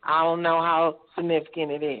there. I don't know how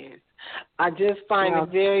significant it is. I just find it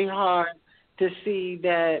very hard to see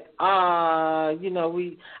that, I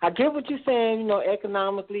get what you're saying,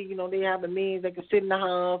 economically, they have the means, they can sit in the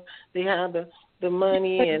house, they have the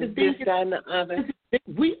money and this, that, and the other.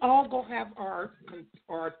 We all going to have our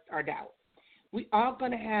doubts. We all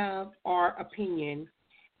going to have our opinion,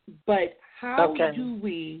 but how do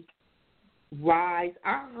we rise?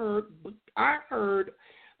 I heard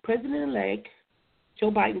President-elect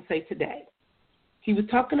Joe Biden say today, he was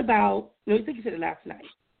talking about, I think he said it last night,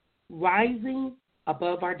 rising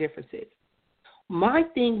above our differences. My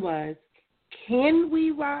thing was, can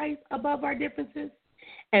we rise above our differences?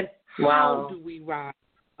 And how do we rise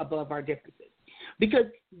above our differences? Because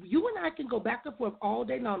you and I can go back and forth all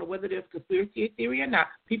day long on whether there's conspiracy theory or not.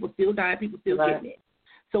 People still dying, people still getting it.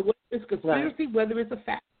 So whether it's conspiracy, whether it's a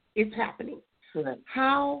fact, it's happening. Right.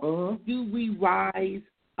 How do we rise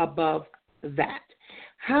above that?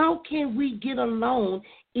 How can we get along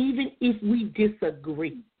even if we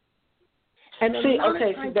disagree? And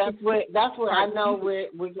that's where I know we're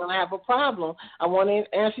going to have a problem. I want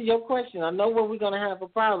to answer your question. I know where we're going to have a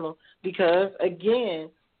problem because,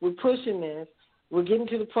 again, we're pushing this. We're getting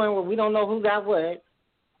to the point where we don't know who got what.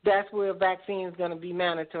 That's where a vaccine is going to be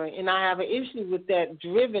mandatory. And I have an issue with that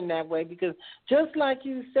driven that way because just like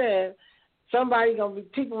you said, somebody going to be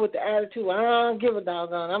people with the attitude, I don't give a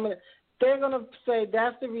doggone. They're going to say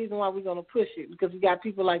that's the reason why we're going to push it because we got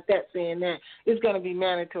people like that saying that it's going to be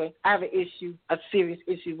mandatory. I have a serious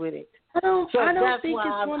issue with it. I don't think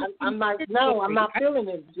I'm not feeling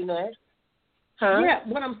it, Jeanette. Huh? Yeah,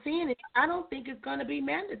 what I'm saying is I don't think it's going to be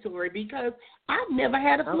mandatory because I've never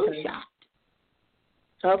had a flu shot.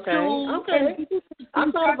 Okay.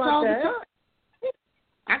 I thought about that.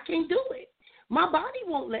 I can't do it. My body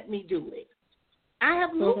won't let me do it. I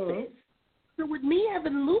have lupus. So with me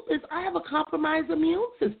having lupus, I have a compromised immune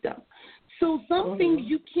system. So some things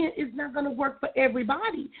it's not going to work for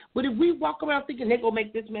everybody. But if we walk around thinking they're going to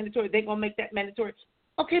make this mandatory, they're going to make that mandatory.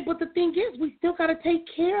 Okay, but the thing is, we still got to take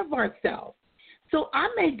care of ourselves. So I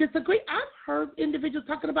may disagree. I've heard individuals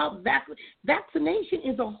talking about vaccination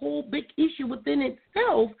is a whole big issue within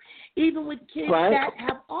itself, even with kids that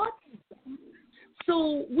have autism.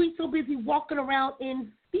 So we so busy walking around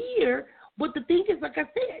in fear. But the thing is, like I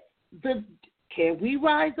said, can we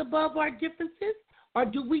rise above our differences, or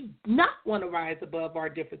do we not want to rise above our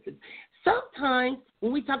differences? sometimes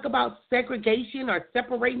when we talk about segregation or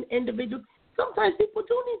separating individuals, sometimes people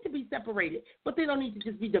do need to be separated, but they don't need to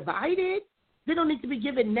just be divided. They don't need to be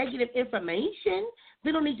given negative information.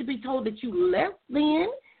 They don't need to be told that you less than.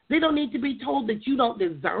 They don't need to be told that you don't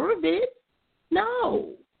deserve it.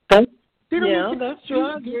 No. They don't need to that's true.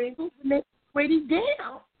 I agree. Separated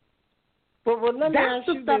down. Well, let me That's ask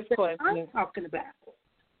you the this stuff question. that I'm talking about.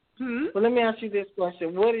 Well, let me ask you this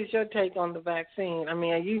question. What is your take on the vaccine? I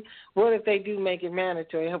mean, what if they do make it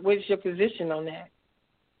mandatory? What is your position on that?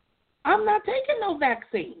 I'm not taking no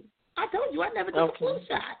vaccine. I told you I never took a flu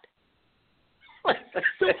shot.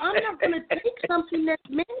 So I'm not going to take something that's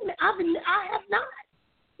man-made. I have not.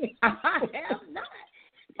 I have not.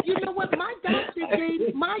 You know what? My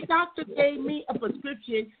doctor gave me a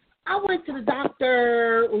prescription. I went to the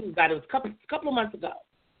doctor. It was a couple of months ago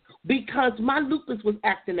because my lupus was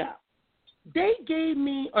acting up. They gave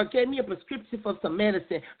me a prescription for some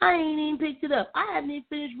medicine. I ain't even picked it up. I haven't even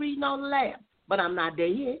finished reading all the labs, but I'm not there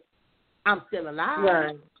yet. I'm still alive.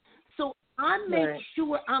 Right. So I make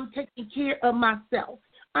sure I'm taking care of myself.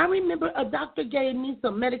 I remember a doctor gave me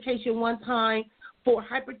some medication one time for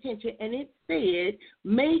hypertension, and it said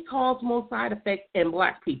may cause more side effects in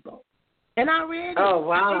black people. And I read it. Oh,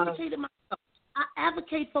 wow. I educated myself. I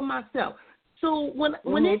advocate for myself. So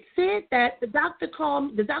when it said that, the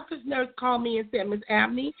doctor's nurse called me and said, Ms.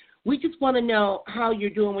 Abney, we just want to know how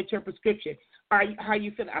you're doing with your prescription. How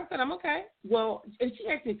you feeling? I said, I'm okay. Well, and she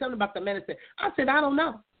asked me something about the medicine. I said, I don't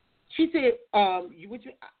know. She said,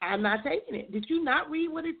 I'm not taking it. Did you not read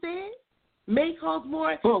what it said? May cause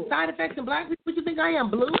more side effects in black people. What you think I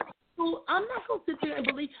am, blue? So I'm not going to sit there and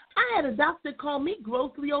believe. I had a doctor call me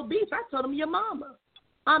grossly obese. I told him, your mama.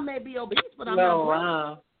 I may be obese, but I'm not gross.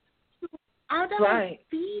 Wow. I don't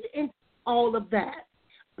feed into all of that.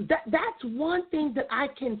 That's one thing that I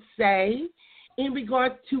can say in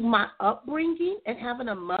regards to my upbringing and having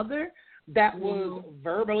a mother that was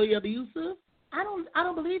verbally abusive. I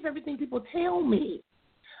don't believe everything people tell me.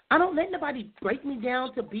 I don't let nobody break me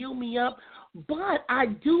down to build me up, but I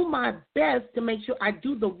do my best to make sure I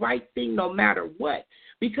do the right thing no matter what,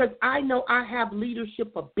 because I know I have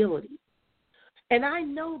leadership ability. And I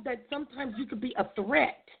know that sometimes you could be a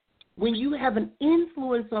threat when you have an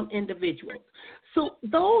influence on individuals. So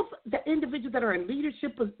the individuals that are in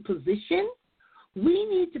leadership position, we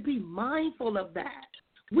need to be mindful of that.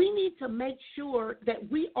 We need to make sure that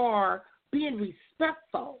we are being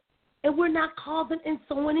respectful and we're not causing and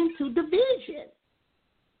sowing into division.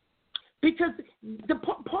 Because the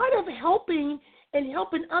part of helping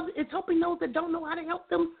others is helping those that don't know how to help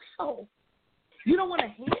themselves. You don't want to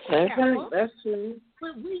handicap them. That's true.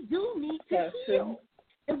 But we do need to heal.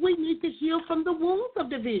 And we need to heal from the wounds of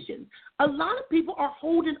division. A lot of people are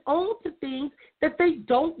holding on to things that they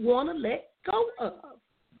don't want to let go of.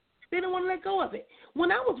 They don't want to let go of it.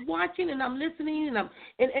 When I was watching and I'm listening and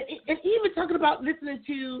even talking about listening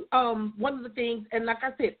to one of the things, and like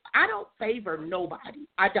I said, I don't favor nobody.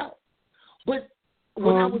 I don't. But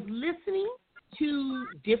when I was listening to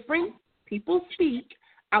different people speak,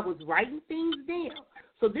 I was writing things down.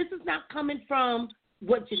 So this is not coming from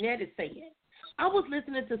what Jeanette is saying. I was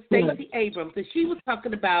listening to Stacey Abrams, and she was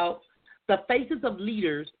talking about the faces of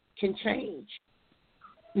leaders can change.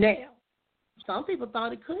 Now, some people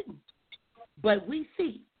thought it couldn't, but we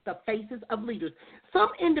see the faces of leaders. Some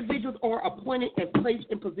individuals are appointed and placed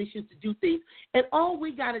in positions to do things, and all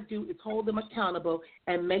we got to do is hold them accountable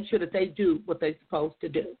and make sure that they do what they're supposed to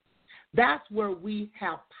do. That's where we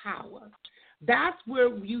have power. That's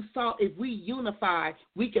where you saw if we unify,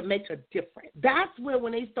 we can make a difference. That's where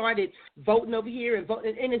when they started voting over here and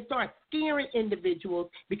voting, and it started scaring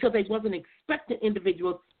individuals because they wasn't expecting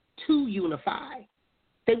individuals to unify.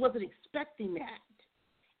 They wasn't expecting that,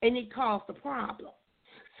 and it caused a problem.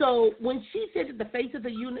 So when she said that the faces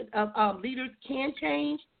of leaders can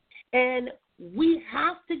change, and we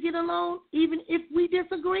have to get along even if we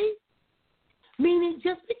disagree, meaning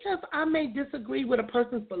just because I may disagree with a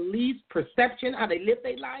person's beliefs, perception, how they live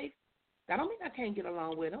their life, that don't mean I can't get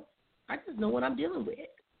along with them. I just know what I'm dealing with.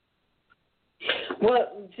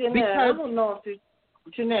 Well, Jeanette, I don't know if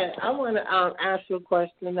Jeanette, I want to ask you a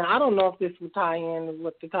question. Now, I don't know if this will tie in with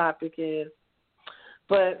what the topic is,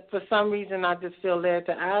 but for some reason I just feel led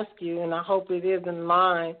to ask you, and I hope it is in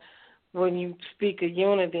line when you speak of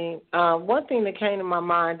unity. One thing that came to my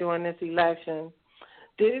mind during this election,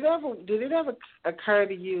 did it ever occur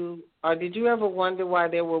to you, or did you ever wonder why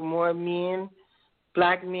there were more men,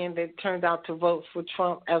 black men, that turned out to vote for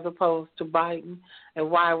Trump as opposed to Biden, and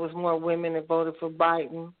why it was more women that voted for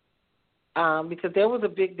Biden? Because there was a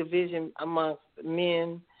big division amongst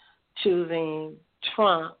men choosing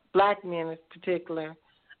Trump, black men in particular,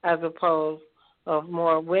 as opposed of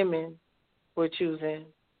more women were choosing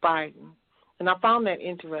Biden. And I found that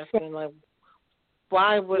interesting. Like,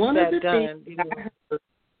 why was that done?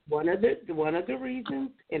 One of the reasons,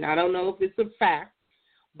 and I don't know if it's a fact,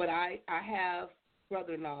 but I have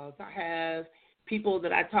brother-in-laws. I have people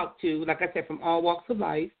that I talk to, like I said, from all walks of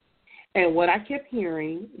life. And what I kept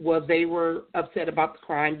hearing was they were upset about the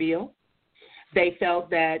crime bill. They felt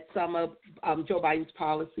that some of Joe Biden's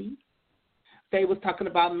policies. They was talking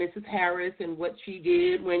about Mrs. Harris and what she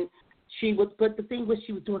did when she was, but the thing was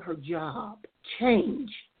she was doing her job. Things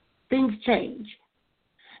change.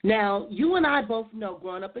 Now, you and I both know,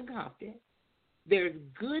 growing up in Compton, there's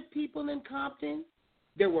good people in Compton.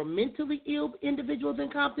 There were mentally ill individuals in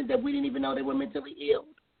Compton that we didn't even know they were mentally ill.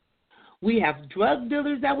 We have drug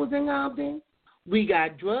dealers that was in Compton. We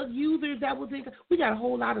got drug users that was in Compton. We got a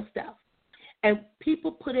whole lot of stuff. And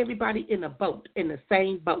people put everybody in the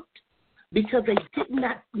same boat, because they did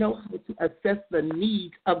not know how to assess the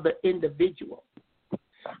needs of the individual.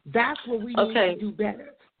 That's what we need to do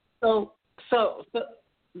better. So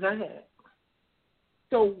go ahead.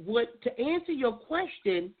 So to answer your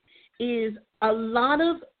question is a lot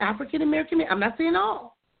of African American men, I'm not saying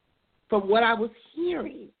all, from what I was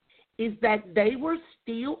hearing, is that they were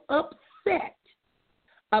still upset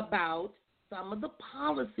about some of the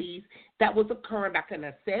policies that was occurring back in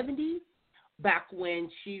the 70s, back when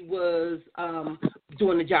she was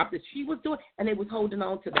doing the job that she was doing, and they was holding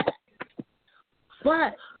on to that.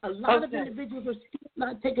 But a lot of individuals are still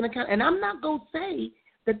not taking account, and I'm not going to say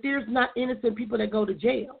that there's not innocent people that go to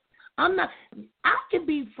jail. I can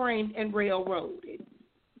be framed and railroaded.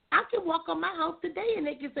 I can walk on my house today and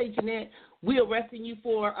they can say, Jeanette, we're arresting you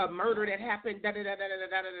for a murder that happened,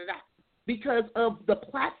 da-da-da-da-da-da-da-da, because of the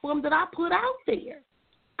platform that I put out there.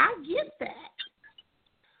 I get that.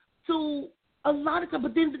 So a lot of times,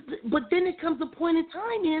 but then it comes a point in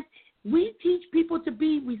time is we teach people to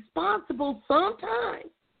be responsible sometimes,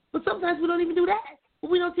 but sometimes we don't even do that. But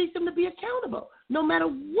we don't teach them to be accountable, no matter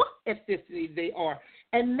what ethnicity they are.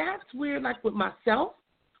 And that's where, like with myself,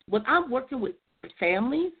 when I'm working with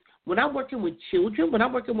families, when I'm working with children, when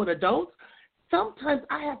I'm working with adults, sometimes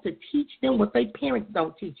I have to teach them what their parents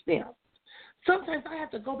don't teach them. Sometimes I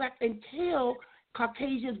have to go back and tell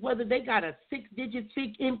Caucasians, whether they got a 6-digit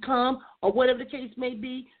sick income or whatever the case may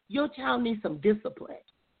be, your child needs some discipline.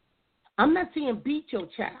 I'm not saying beat your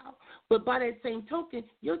child, but by that same token,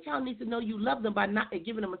 your child needs to know you love them by not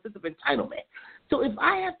giving them a sense of entitlement. So if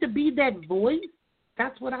I have to be that voice,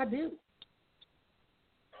 that's what I do.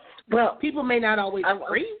 Well, people may not always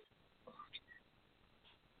agree.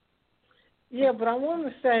 Yeah, but I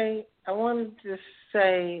wanted to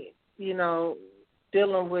say,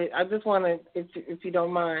 dealing with, I just want to, if you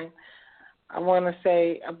don't mind, I want to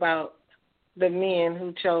say about the men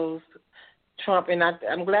who chose Trump, and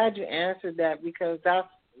I'm glad you answered that, because that's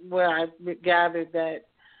where I gathered that,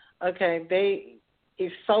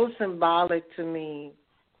 it's so symbolic to me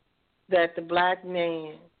that the black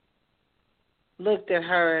man looked at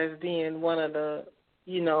her as being one of the,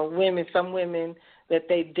 women, some women that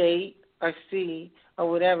they date or see or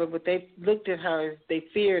whatever, but they looked at her as they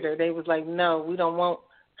feared her. They was like, no, we don't want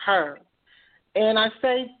her. And I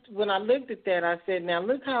say, when I looked at that, I said, now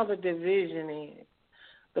look how the division is.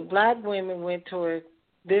 The black women went toward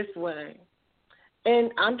this way.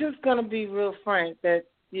 And I'm just going to be real frank that,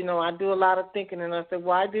 I do a lot of thinking, and I said,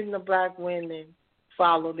 why didn't the black women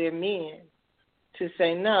follow their men to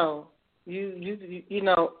say no?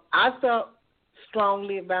 I felt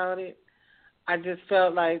strongly about it. I just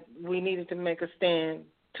felt like we needed to make a stand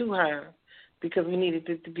to her because we needed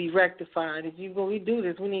it to be rectified. When we do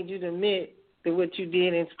this, we need you to admit that what you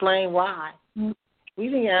did and explain why. Mm-hmm. We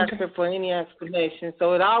didn't ask her for any explanation.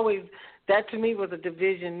 So that to me was a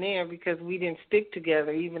division there, because we didn't stick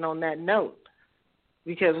together even on that note.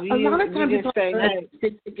 Because we didn't say that.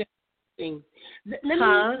 Stick together.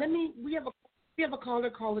 We have a caller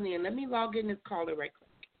calling in. Let me log in this caller right quick.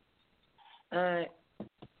 All right.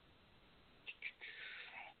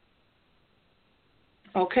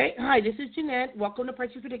 Okay. Hi, this is Jeanette. Welcome to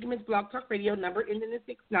Precious Predicaments Blog Talk Radio, number ending in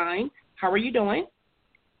 69. How are you doing?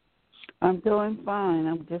 I'm doing fine.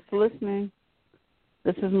 I'm just listening.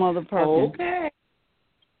 This is Mother Perkins. Okay.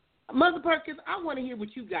 Mother Perkins, I want to hear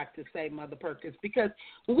what you got to say, Mother Perkins, because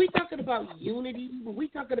when we talking about unity, when we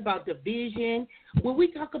talking about division, when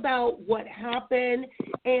we talk about what happened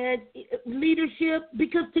and leadership,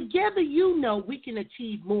 because together, we can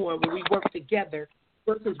achieve more when we work together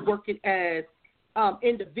versus working as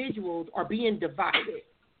individuals or being divided.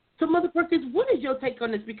 So, Mother Perkins, what is your take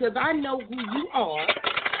on this? Because I know who you are,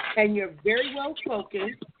 and you're very well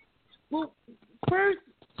spoken. Well, first,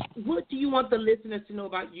 what do you want the listeners to know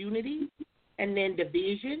about unity and then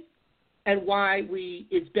division and why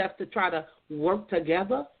it's best to try to work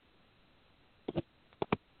together?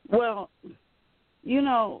 Well, you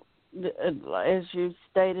know, as you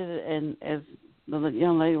stated and as the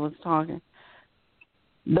young lady was talking,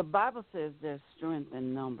 the Bible says there's strength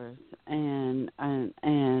in numbers, and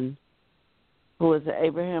who is it,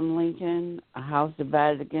 Abraham Lincoln? A house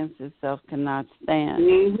divided against itself cannot stand.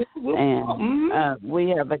 Mm-hmm. And we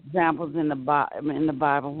have examples in the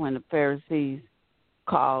Bible when the Pharisees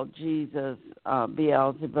called Jesus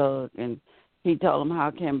Beelzebub, and he told them,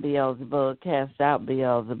 "How can Beelzebub cast out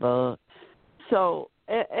Beelzebub?" So,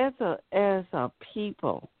 as a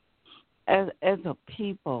people,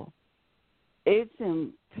 it's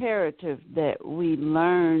imperative that we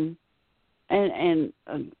learn, and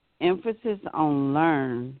emphasis on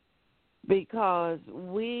learn, because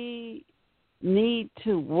we need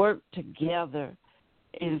to work together,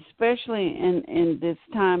 especially in this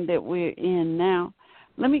time that we're in now.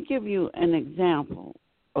 Let me give you an example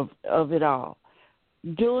of it all.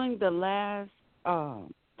 During the last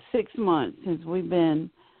 6 months since we've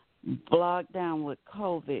been locked down with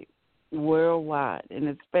COVID worldwide, and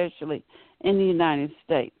especially in the United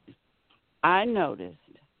States, I noticed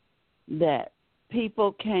that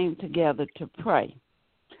people came together to pray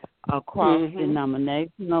across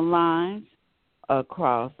denominational lines,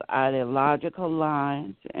 across ideological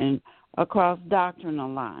lines, and across doctrinal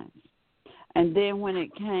lines. And then when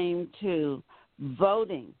it came to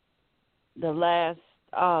voting, the last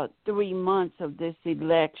 3 months of this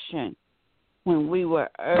election, when we were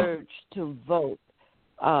urged to vote,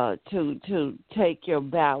 to take your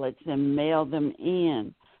ballots and mail them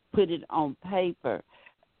in, put it on paper,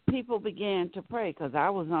 people began to pray, because I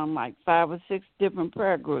was on like 5 or 6 different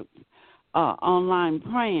prayer groups, online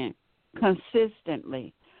praying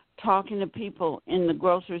consistently, talking to people in the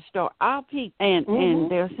grocery store.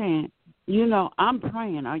 And they're saying, you know, I'm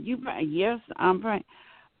praying. Are you praying? Yes, I'm praying.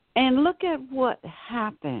 And look at what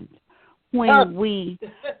happened when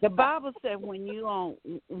the Bible said when you on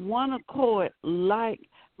one accord,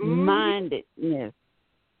 like-mindedness,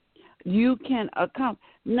 you can accomplish.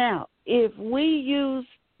 Now, if we use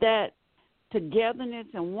that togetherness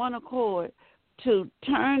and one accord to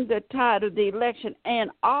turn the tide of the election,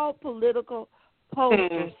 and all political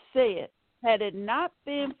pollsters said, had it not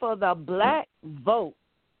been for the black vote,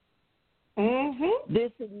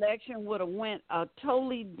 this election would have went a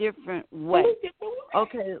totally different way.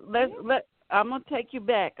 Okay, I'm gonna take you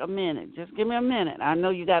back a minute. Just give me a minute. I know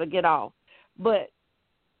you got to get off, but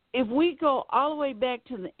if we go all the way back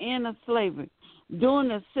to the end of slavery, during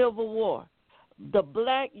the Civil War, the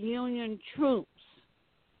black Union troops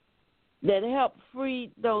that helped free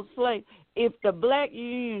those slaves, if the black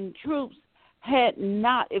Union troops had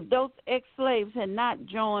not, if those ex-slaves had not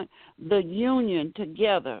joined the Union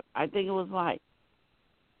together, I think it was like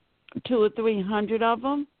 200 or 300 of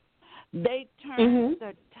them, they turned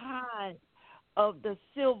the tide of the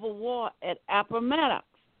Civil War at Appomattox.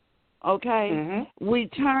 Okay? We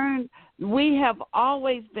have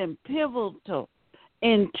always been pivotal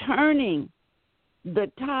in turning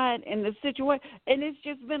the tide in the situation, and it's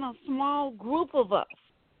just been a small group of us.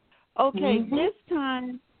 Okay, this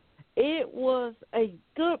time it was a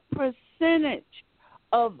good percentage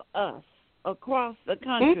of us across the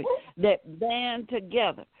country that band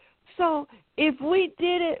together. So if we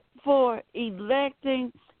did it for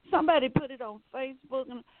electing, somebody put it on Facebook,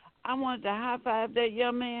 and I wanted to high-five that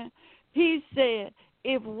young man. He said,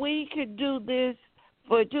 if we could do this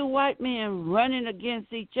for 2 white men running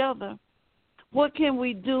against each other, what can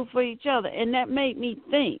we do for each other? And that made me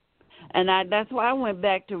think. And that's why I went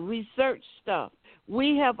back to research stuff.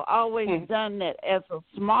 We have always done that as a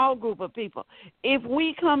small group of people. If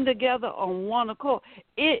we come together on one accord,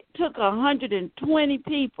 it took 120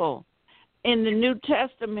 people in the New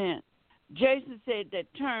Testament, Jason said, that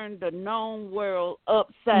turned the known world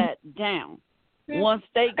upside down. Once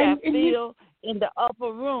they got filled in the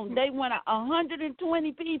upper room, they went out,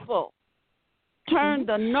 120 people turned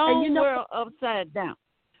the known world upside down.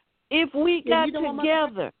 If we got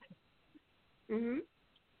together,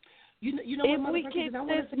 if we keep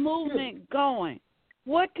this movement going,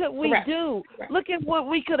 what could we do? Look at what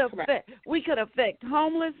we could affect. We could affect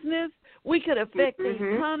homelessness. We could affect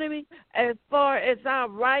the economy as far as our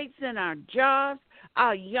rights and our jobs,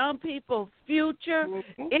 our young people's future.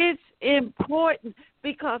 It's important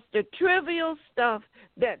because the trivial stuff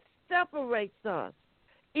that separates us,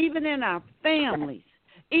 even in our families,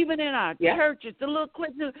 even in our churches, the little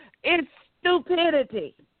quick news, it's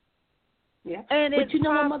stupidity. Yeah. And it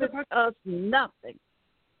profits us nothing.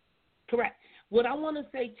 Correct. what I want to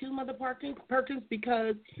say to Mother Perkins,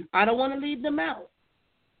 because I don't want to leave them out.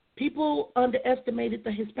 People underestimated the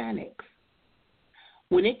Hispanics.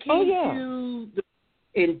 When it came to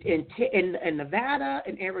in Nevada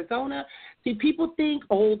and Arizona, see, people think,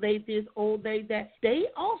 they this, they that. They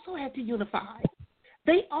also had to unify.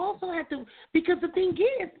 They also had to, because the thing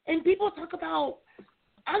is, and people talk about,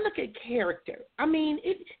 I look at character. I mean,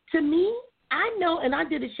 to me, I know, and I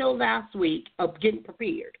did a show last week of getting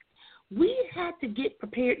prepared. We had to get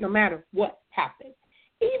prepared no matter what happened.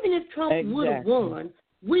 Even if Trump would have won,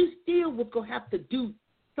 we still was going to have to do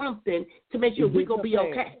something to make sure we're going to be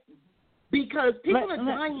okay. Because people are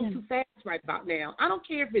dying too fast right about now. I don't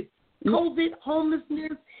care if it's COVID,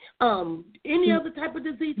 homelessness, any other type of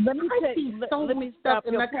disease. Let me stop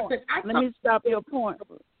your point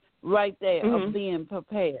right there of being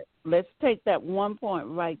prepared. Let's take that one point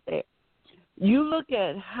right there. You look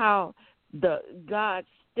at how God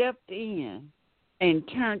stepped in and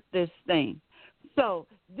turned this thing. So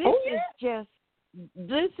this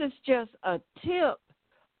is just a tip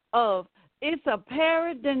of, it's a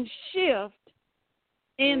paradigm shift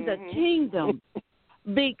in the kingdom,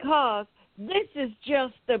 because this is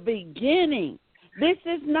just the beginning. This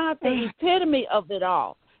is not the epitome of it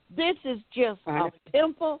all. This is just a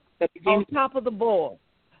pimple on top of the board,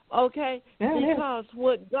 okay? Because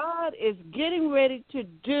what God is getting ready to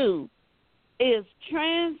do is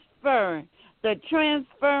transferring, the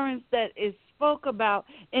transference that is spoke about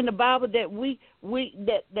in the Bible,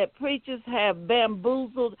 that preachers have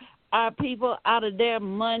bamboozled our people out of their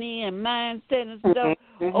money and mindset and stuff.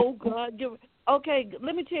 Oh, God, okay,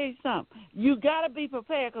 let me tell you something. You got to be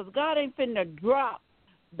prepared, because God ain't finna drop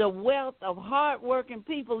the wealth of hardworking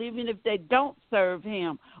people, even if they don't serve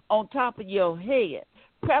him, on top of your head.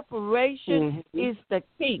 Preparation is the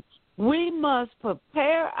key. We must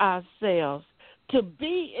prepare ourselves to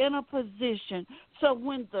be in a position so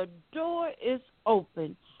when the door is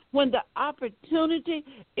open, when the opportunity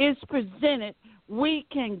is presented, we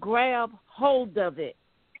can grab hold of it.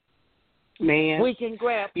 Man, we can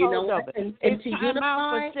grab hold of it. It's time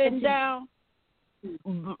out for sitting down,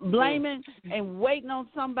 blaming and waiting on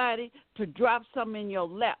somebody to drop something in your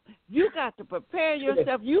lap. You got to prepare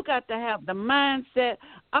yourself. You got to have the mindset.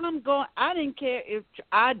 I did care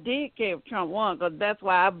if Trump won, because that's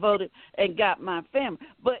why I voted and got my family.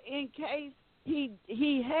 But in case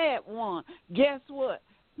he had won, guess what?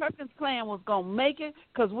 Perkins' plan was going to make it,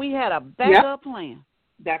 because we had a backup plan.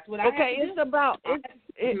 That's what I have to do. It's about got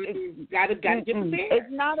to get prepared.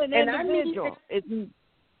 It's not an individual.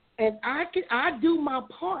 And I do my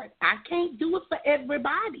part. I can't do it for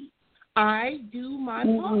everybody. I do my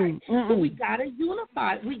part. But we got to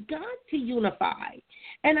unify. We got to unify.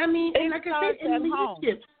 And I mean, and like I said, in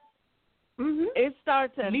leadership. It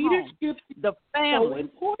starts at leadership. Home. The families.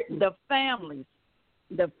 So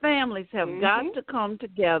the families have got to come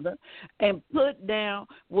together and put down,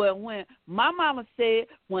 when my mama said,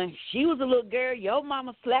 when she was a little girl, your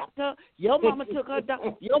mama slapped her, your mama took her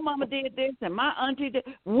down, your mama did this, and my auntie did.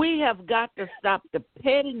 We have got to stop the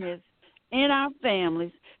pettiness in our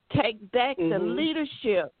families, take back the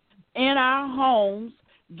leadership in our homes,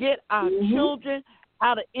 get our children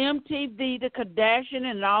out of MTV, the Kardashian,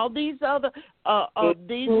 and all these other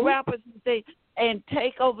these rappers and things, and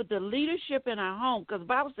take over the leadership in our home, because the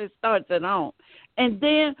Bible says it starts at home. And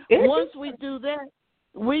then once we do that,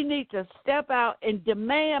 we need to step out and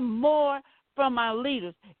demand more from our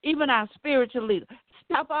leaders, even our spiritual leaders.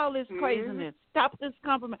 Stop all this craziness. Stop this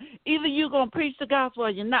compromise. Either you're going to preach the gospel or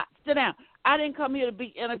you're not. Sit down. I didn't come here to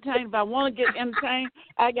be entertained. If I want to get entertained,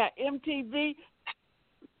 I got MTV.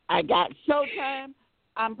 I got Showtime.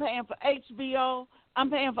 I'm paying for HBO. I'm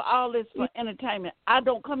paying for all this for entertainment. I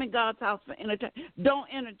don't come in God's house for entertainment. Don't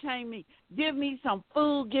entertain me. Give me some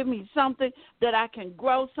food. Give me something that I can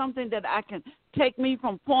grow, something that I can take me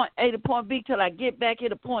from point A to point B till I get back here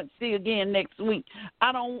to point C again next week.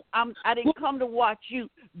 I didn't come to watch you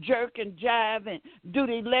jerk and jive and do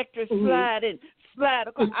the electric slide and slide.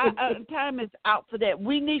 Time is out for that.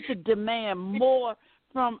 We need to demand more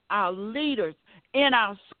from our leaders in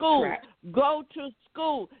our schools. Correct. Go to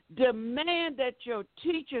school. Demand that your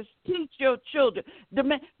teachers teach your children.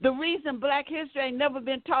 The reason Black history ain't never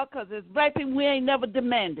been taught, because as Black people, we ain't never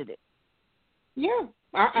demanded it. Yeah.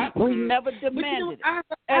 We never demanded it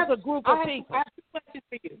as a group of people.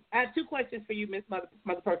 I have two questions for you, Miss Mother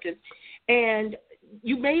Perkins. And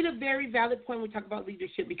you made a very valid point when we talk about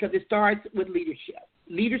leadership, because it starts with leadership.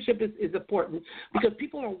 Leadership is important because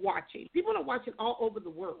people are watching. People are watching all over the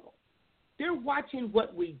world. They're watching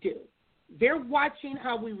what we do. They're watching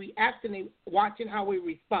how we react, and they're watching how we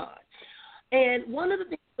respond. And one of the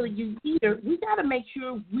things you either, we got to make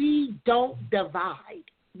sure we don't divide.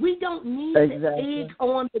 We don't need to egg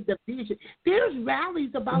on the division. There's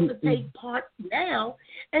rallies about to take part now,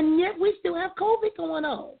 and yet we still have COVID going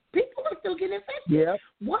on. People are still getting infected. Yep.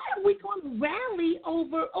 Why are we going to rally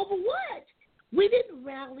over what? We didn't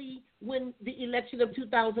rally when the election of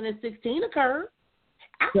 2016 occurred.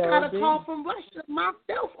 I got a call from Russia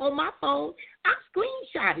myself on my phone. I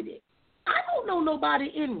screenshotted it. I don't know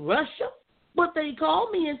nobody in Russia, but they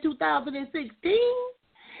called me in 2016.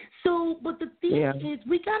 So, but the thing is,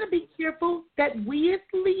 we got to be careful that we as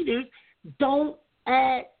leaders don't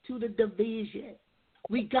add to the division.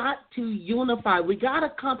 We got to unify. We got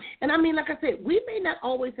to come. And I mean, like I said, we may not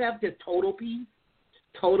always have the total peace,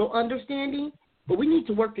 total understanding, but we need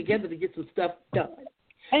to work together to get some stuff done.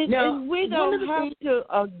 And we don't have to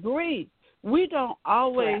agree. We don't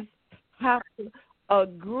always have to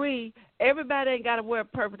agree. Everybody ain't got to wear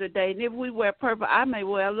purple today. And if we wear purple, I may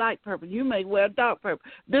wear a light purple. You may wear dark purple.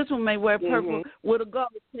 This one may wear purple with a gold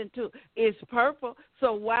tint too. It's purple.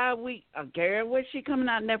 So why are we, Gary, where's she coming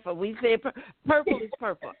out in there for? We said purple is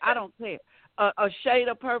purple. I don't care. A shade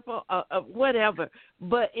of purple, whatever.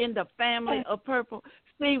 But in the family of purple,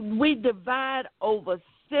 see, we divide over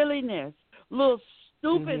silliness, little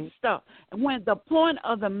stupid stuff. When the point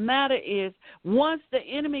of the matter is, once the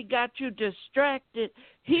enemy got you distracted,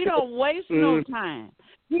 he don't waste no time.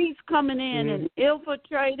 He's coming in and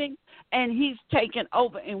infiltrating, and he's taking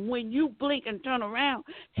over. And when you blink and turn around,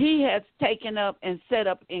 he has taken up and set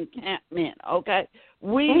up encampment, okay?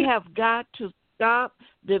 We have got to stop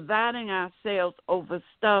dividing ourselves over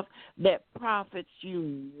stuff that profits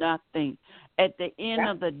you nothing. At the end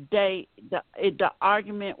of the day, the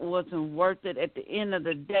argument wasn't worth it. At the end of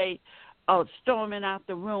the day, storming out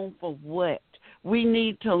the room for what? We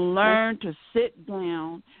need to learn to sit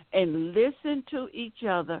down and listen to each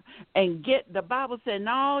other and get, the Bible said, in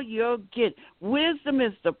all you're getting, wisdom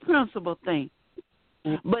is the principal thing.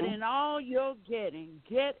 But in all you're getting,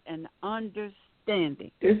 get an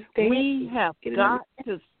understanding. We have got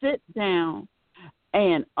to sit down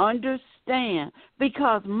and understand,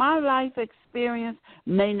 because my life experience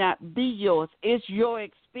may not be yours. It's your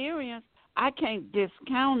experience. I can't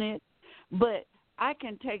discount it, but I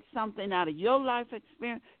can take something out of your life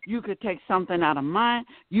experience. You could take something out of mine.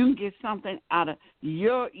 You can get something out of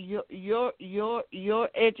your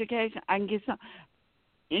education. I can get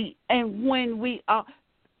something. And when we are,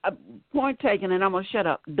 point taken, and I'm going to shut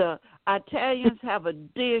up. The Italians have a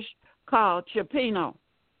dish called cioppino.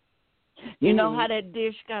 You know how that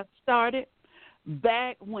dish got started?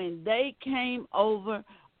 Back when they came over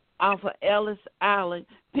off of Ellis Island,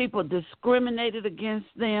 people discriminated against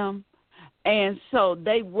them, and so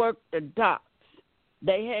they worked the docks.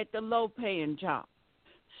 They had the low-paying job.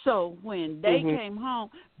 So when they came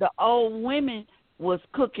home, the old women was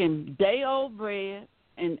cooking day-old bread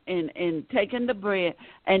and taking the bread,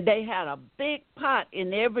 and they had a big pot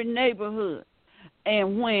in every neighborhood.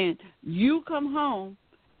 And when you come home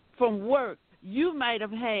from work, you might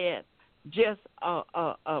have had just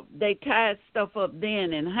they tied stuff up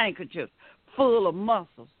then in handkerchiefs full of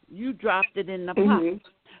mussels. You dropped it in the pot.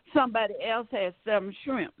 Somebody else had some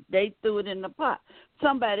shrimp. They threw it in the pot.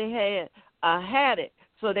 Somebody had a haddock,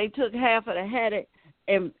 so they took half of the haddock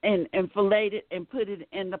and filleted it and put it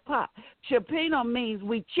in the pot. Cioppino means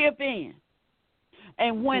we chip in.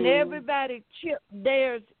 And when everybody chipped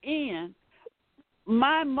theirs in,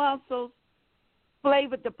 my mussels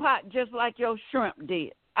flavored the pot just like your shrimp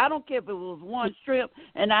did. I don't care if it was one shrimp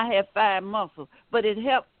and I had 5 mussels, but it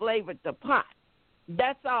helped flavor the pot.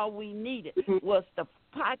 That's all we needed was the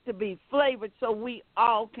pot to be flavored so we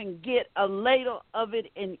all can get a ladle of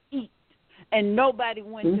it and eat, and nobody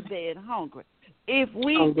went to bed hungry. If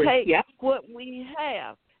we take what we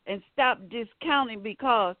have and stop discounting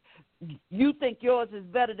because you think yours is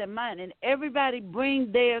better than mine, and everybody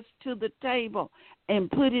bring theirs to the table and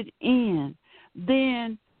put it in,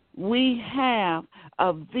 then we have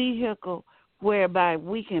a vehicle whereby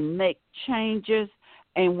we can make changes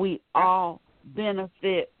and we all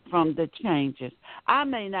benefit from the changes. I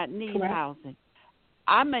may not need housing.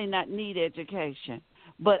 I may not need education,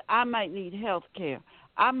 but I might need health care.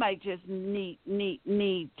 I might just need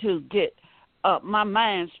to get my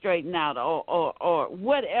mind straightened out or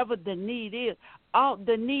whatever the need is. All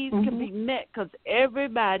the needs can be met because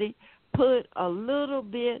everybody put a little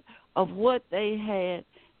bit of what they had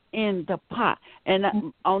in the pot. And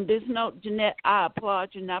on this note, Jeanette, I applaud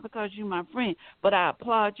you, not because you're my friend, but I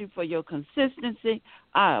applaud you for your consistency.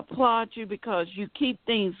 I applaud you because you keep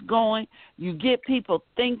things going. You get people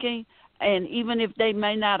thinking, and even if they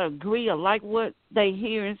may not agree or like what they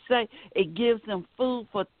hear and say, it gives them food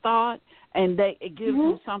for thought, and it gives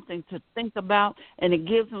them something to think about, and it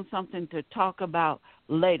gives them something to talk about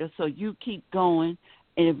later. So you keep going,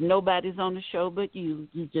 and if nobody's on the show but you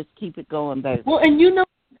just keep it going, baby. Well, and you know,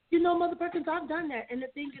 Mother Perkins, I've done that, and the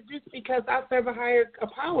thing is this, because I serve a higher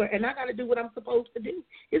power, and I got to do what I'm supposed to do.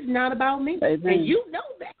 It's not about me, and you know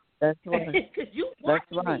that. That's right. That's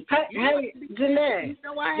right. Hey, Jeanette. You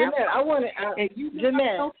know I want to. And you know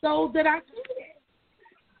Jeanette. I'm so that I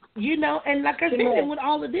can. You know, and like I said, and with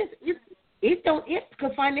all of this, it don't end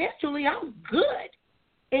because financially I'm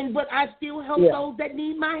good, but I still help those that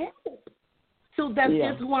need my help. So that's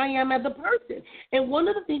just who I am as a person. And one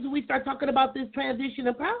of the things when we start talking about this transition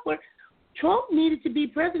of power, Trump needed to be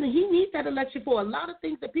president. He needs that election for a lot of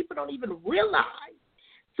things that people don't even realize.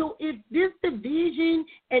 So if this division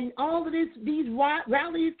and all of these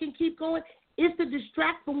rallies can keep going, it's to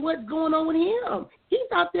distract from what's going on with him. He's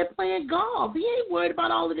out there playing golf. He ain't worried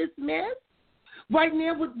about all of this mess right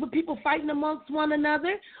now with people fighting amongst one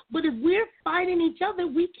another. But if we're fighting each other,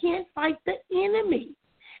 we can't fight the enemy.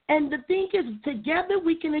 And the thing is, together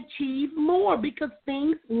we can achieve more because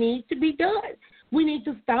things need to be done. We need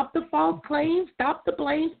to stop the false claims, stop the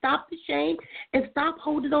blame, stop the shame, and stop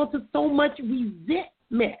holding on to so much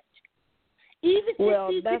resentment. Even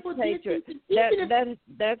if that's people hatred.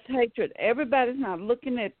 That's hatred. Everybody's not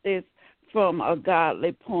looking at this from a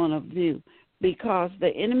godly point of view because the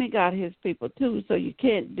enemy got his people too, so you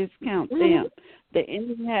can't discount them. The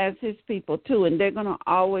enemy has his people too, and they're going to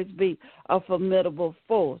always be a formidable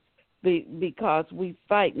force because we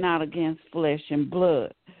fight not against flesh and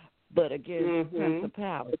blood, but against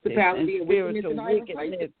principalities and spiritual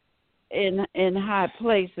wickedness in high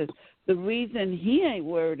places. The reason he ain't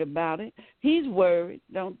worried about it, he's worried.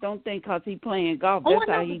 Don't think because he's playing golf. That's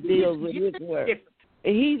how he deals with his worry.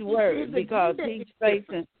 He's worried because he's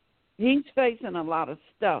facing a lot of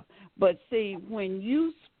stuff. But see, when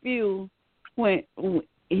you spew, what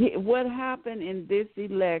happened in this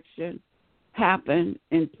election happened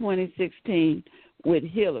in 2016 with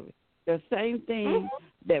Hillary. The same thing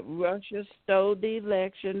that Russia stole the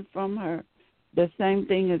election from her. The same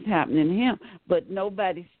thing is happening to him, but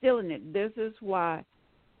nobody's stealing it. This is why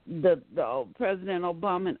the President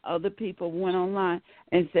Obama and other people went online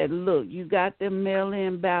and said, look, you got them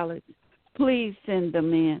mail-in ballots. Please send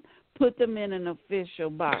them in. Put them in an official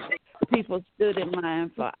box. People stood in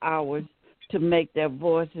line for hours to make their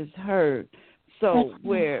voices heard. So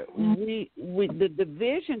where the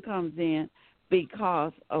division comes in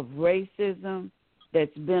because of racism,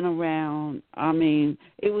 that's been around. I mean,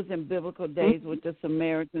 it was in biblical days with the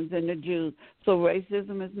Samaritans and the Jews. So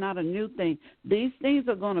racism is not a new thing. These things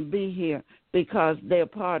are going to be here because they're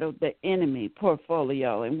part of the enemy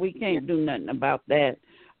portfolio, and we can't do nothing about that.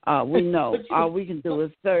 We know all we can do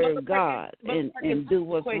is serve God and do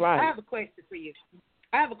what's right. I have a question for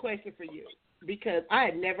you because I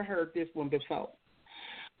had never heard this one before.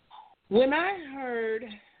 When I heard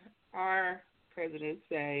our president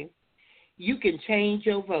say, you can change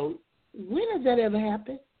your vote. When has that ever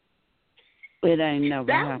happened? It ain't never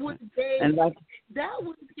happened. That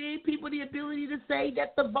would give people the ability to say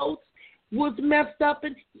that the votes was messed up.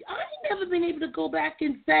 And I ain't never been able to go back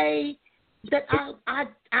and say that I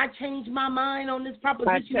changed my mind on this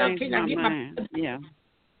proposition. I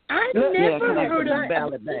never heard of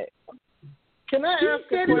that. Can I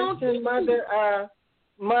ask a question, Mother?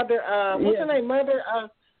 What's her name?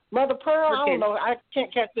 Mother Pearl? I don't know. I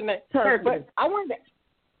can't catch the name. Perkins. But I wanted to,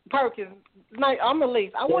 Perkins. I'm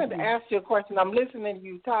Elise. I wanted to ask you a question. I'm listening to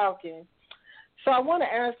you talking. So I want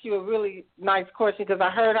to ask you a really nice question because I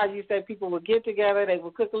heard how you said people would get together, they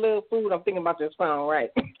would cook a little food. I'm thinking about your song,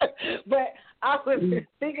 right? But I was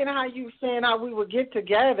thinking how you were saying how we would get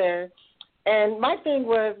together. And my thing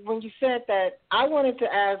was when you said that, I wanted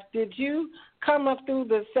to ask, did you come up through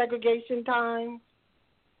the segregation time?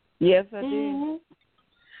 Yes, I did.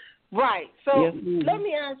 Right. So let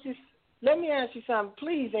me ask you something.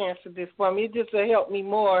 Please answer this for me. It just will help me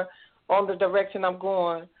more on the direction I'm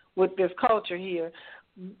going with this culture here.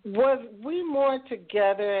 Was we more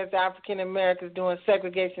together as African Americans doing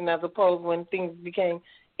segregation as opposed when things became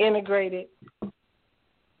integrated?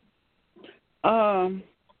 Let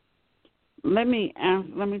me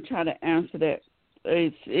try to answer that.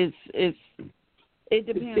 It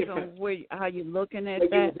depends on how you're looking at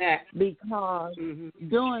that. Because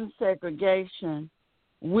during segregation,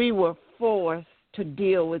 we were forced to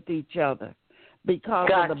deal with each other because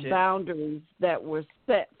of the boundaries that were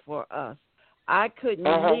set for us. I couldn't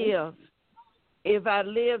live. If I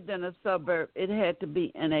lived in a suburb, it had to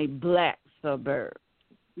be in a black suburb,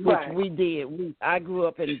 which we did. I grew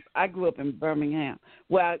up in Birmingham.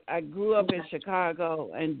 Well, I grew up in Chicago,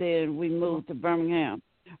 and then we moved to Birmingham.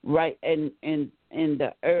 right in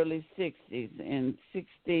the early 60s, in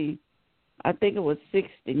 60, I think it was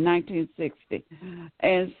 1960.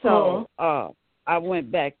 And so I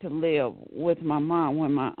went back to live with my mom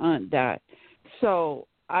when my aunt died. So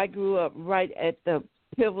I grew up right at the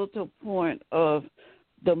pivotal point of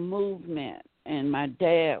the movement, and my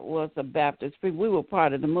dad was a Baptist. We were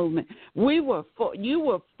part of the movement. You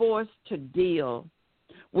were forced to deal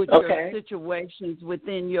with your situations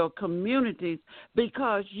within your communities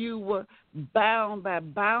because you were bound by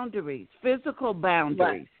boundaries, physical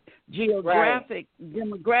boundaries, geographic,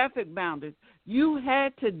 demographic boundaries. You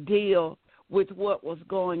had to deal with what was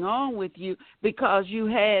going on with you because you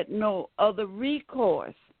had no other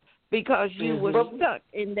recourse because you were stuck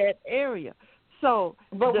in that area. So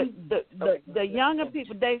the younger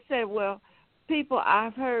people, they said,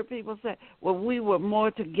 I've heard people say, we were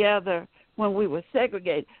more together when we were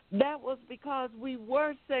segregated. That was because we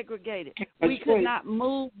were segregated. We could not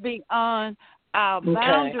move beyond our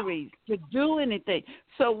boundaries to do anything.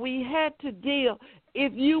 So we had to deal.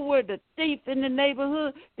 If you were the thief in the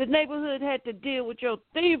neighborhood had to deal with your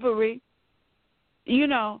thievery,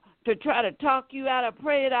 to try to talk you out or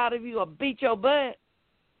pray it out of you or beat your butt.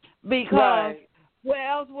 Because where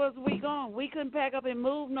else was we going? We couldn't pack up and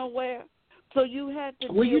move nowhere. So you had to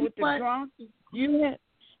deal with the drunk.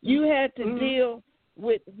 You had to deal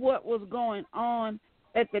with what was going on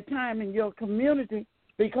at the time in your community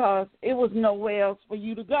because it was nowhere else for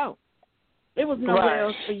you to go. It was nowhere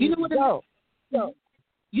else for you to go. So,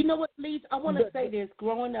 you know what, Lise? I want to say this.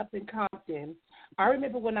 Growing up in Compton, I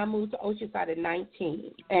remember when I moved to Oceanside at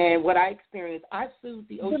 19, and what I experienced, I sued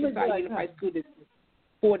the Oceanside Unified School District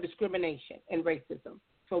for discrimination and racism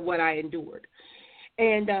for what I endured.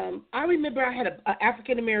 And I remember I had an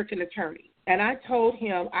African-American attorney, and I told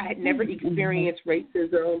him I had never experienced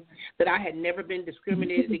racism, that I had never been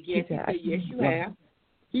discriminated against. He said, yes, you have.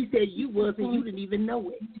 He said, you was, and you didn't even know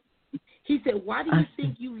it. He said, why do you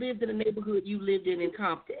think you lived in the neighborhood you lived in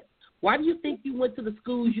Compton? Why do you think you went to the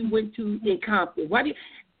schools you went to in Compton?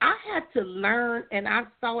 I had to learn, and I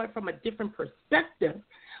saw it from a different perspective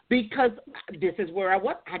because this is where I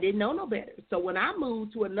was. I didn't know no better. So when I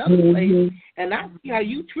moved to another place and I see how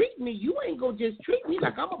you treat me, you ain't going to just treat me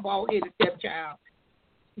like I'm a bald-headed stepchild.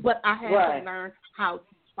 But I had to learn how to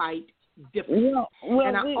fight differently.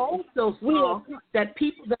 And I also saw that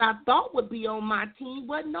people that I thought would be on my team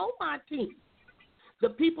wasn't on my team. The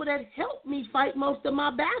people that helped me fight most of my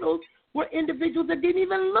battles were individuals that didn't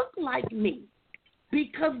even look like me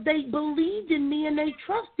because they believed in me and they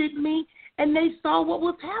trusted me and they saw what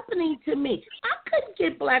was happening to me. I couldn't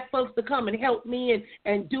get black folks to come and help me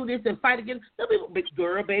and do this and fight against some people. But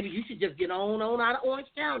girl, baby, you should just get on out of Orange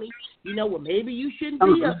County. Maybe you shouldn't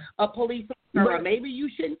be a police officer, or maybe you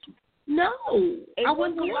shouldn't. No, I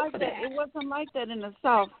wasn't like that. It wasn't like that in the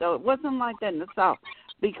South, though. It wasn't like that in the South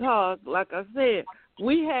because, like I said,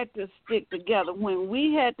 we had to stick together. When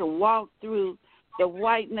we had to walk through the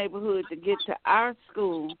white neighborhood to get to our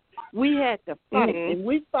school, we had to fight, and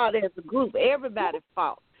we fought as a group. Everybody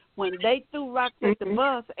fought. When they threw rocks at the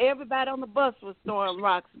bus, everybody on the bus was throwing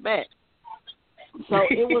rocks back. So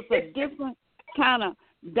it was a different kind of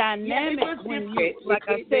dynamic when you, like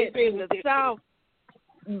I said, in the South,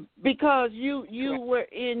 because you were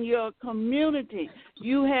in your community.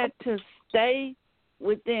 You had to stay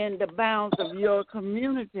within the bounds of your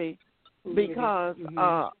community because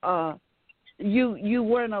you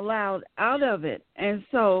weren't allowed out of it. And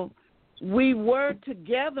so we were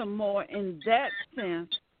together more in that sense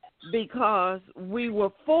because we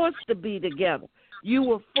were forced to be together. You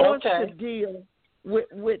were forced to deal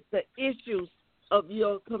with the issues of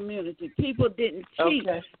your community. People didn't cheat.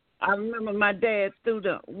 I remember my dad threw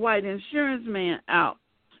the white insurance man out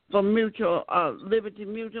for Liberty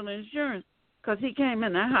Mutual Insurance because he came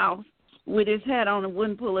in the house with his hat on and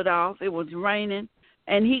wouldn't pull it off. It was raining,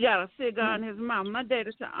 and he got a cigar in his mouth. My dad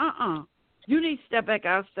said, you need to step back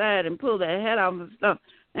outside and pull that hat off and stuff.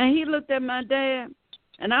 And he looked at my dad,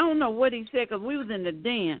 and I don't know what he said because we was in the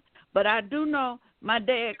den, but I do know my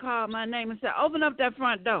dad called my name and said, open up that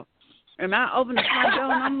front door. And I opened the front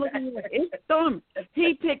door, and I'm looking at it. It's storming.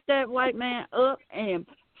 He picked that white man up and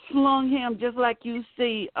slung him just like you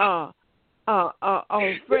see on Fresh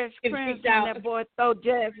Prince when that boy throw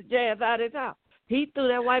jazz out his house. He threw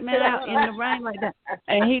that white man out in the rain like that.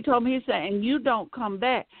 And he told me, he said, and you don't come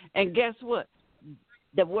back. And guess what?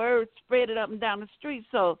 The word spread it up and down the street.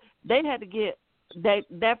 So they had to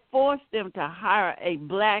that forced them to hire a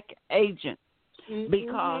black agent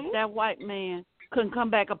because that white man couldn't come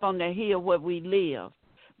back up on the hill where we live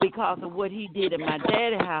because of what he did at my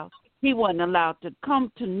daddy's house. He wasn't allowed to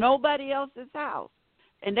come to nobody else's house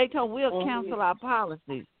and they told we'll cancel our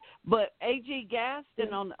policies. But A.G.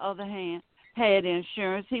 Gaston, on the other hand, had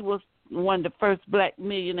insurance. He was one of the first black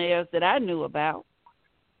millionaires that I knew about.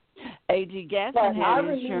 A.G. Gaston had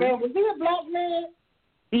insurance. Was he a black man?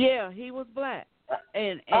 Yeah, he was black,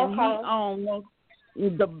 and he owned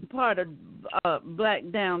the part of black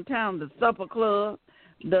downtown, the Supper Club,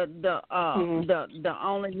 the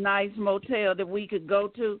only nice motel that we could go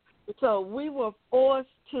to. So we were forced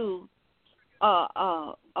to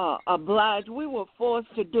oblige. We were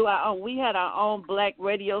forced to do our own. We had our own black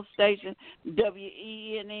radio station,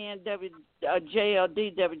 WENN,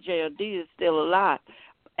 WJLD. WJLD is still alive,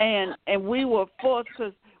 and we were forced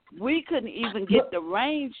because we couldn't even get the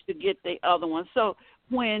range to get the other one. So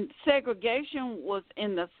when segregation was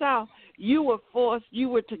in the South, you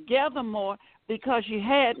were together more because you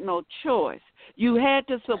had no choice. You had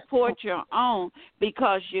to support your own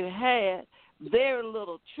because you had very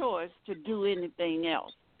little choice to do anything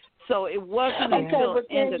else. So it wasn't until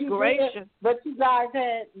integration. But you guys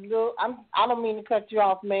had, I don't mean to cut you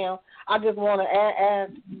off, ma'am. I just want to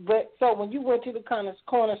ask. But so when you went to the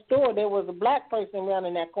corner store, there was a black person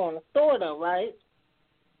running that corner store, though, right?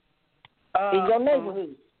 In your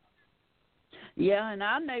neighborhood. Yeah, in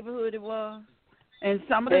our neighborhood it was. In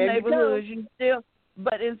some of the neighborhoods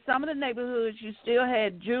but in some of the neighborhoods you still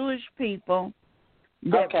had Jewish people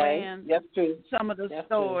that ran some of the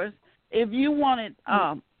stores. True. If you wanted,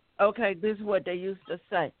 this is what they used to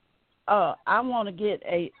say. I want to get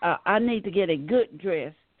I need to get a good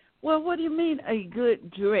dress. Well, what do you mean a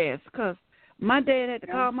good dress? Because my dad had to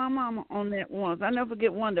call my mama on that once. I never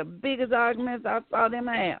forget one of the biggest arguments I saw them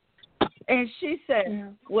have. And she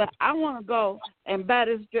said, well, I want to go and buy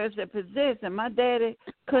this dress at Possess. And my daddy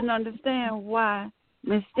couldn't understand why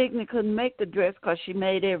Miss Stickney couldn't make the dress because she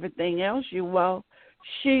made everything else you wore.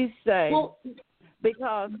 She said,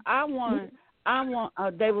 because I want,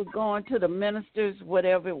 they were going to the ministers,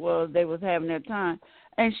 whatever it was, they was having their time.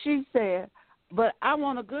 And she said, but I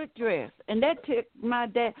want a good dress. And that took my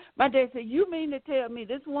dad. My dad said, you mean to tell me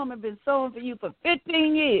this woman been sewing for you for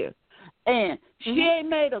 15 years and she ain't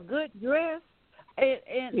made a good dress? And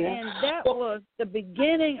that was the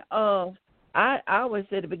beginning of, I always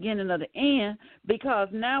say the beginning of the end, because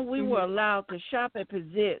now we were allowed to shop at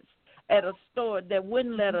Possess at a store that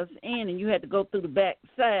wouldn't let us in, and you had to go through the back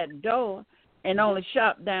side door and only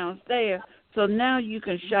shop downstairs. So now you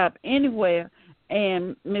can shop anywhere,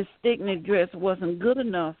 and Miss Stickney's dress wasn't good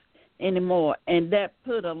enough anymore, and that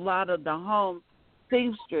put a lot of the home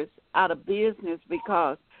seamstress out of business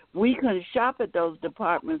because we couldn't shop at those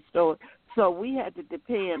department stores, so we had to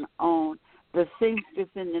depend on the seamstress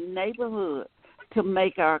in the neighborhood to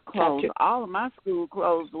make our clothes. All of my school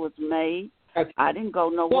clothes was made. I didn't go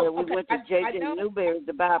nowhere. We went to J.J. Newberry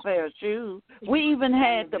to buy a pair of shoes. We even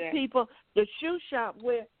had the shoe shop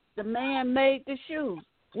where the man made the shoes.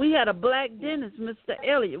 We had a black dentist, Mr.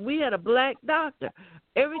 Elliott. We had a black doctor.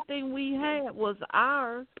 Everything we had was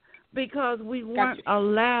ours because we weren't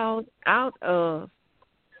allowed out of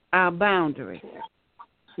our boundaries.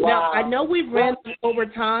 Wow. Now, I know we've ran over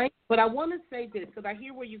time, but I want to say this because I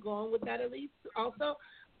hear where you're going with that, Elise. Also,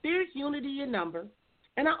 there's unity in number.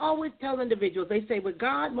 And I always tell individuals, they say, with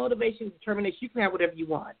God, motivation, determination, you can have whatever you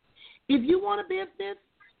want. If you want a business,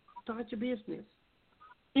 start your business.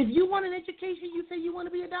 If you want an education, you say you want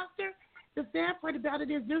to be a doctor, the sad part about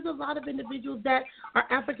it is there's a lot of individuals that are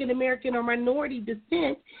African-American or minority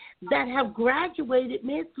descent that have graduated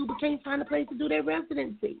med school but can't find a place to do their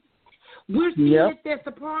residency. We're seeing that that's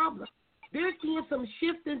a problem. They're seeing some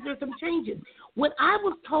shifts and there's some changes. When I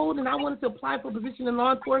was told and I wanted to apply for a position in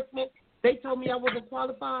law enforcement, they told me I wasn't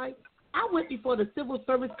qualified. I went before the Civil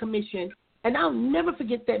Service Commission, and I'll never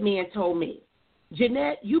forget that man told me,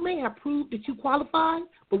 Jeanette, you may have proved that you qualified,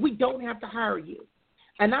 but we don't have to hire you.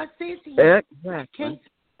 And I said to him, can't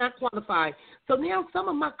not qualified. So now some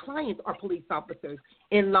of my clients are police officers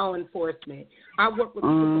in law enforcement. I work with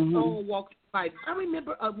people from all walks of life. I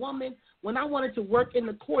remember a woman, when I wanted to work in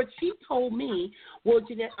the court, she told me, well,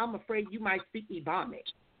 Jeanette, I'm afraid you might speak Ebonics.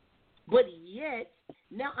 But yet,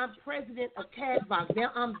 now I'm president of CADVOC.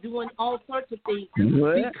 Now I'm doing all sorts of things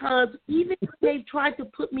because even if they tried to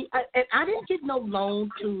put me, and I didn't get no loan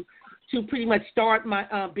to pretty much start my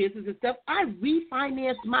business and stuff. I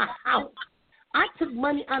refinanced my house. I took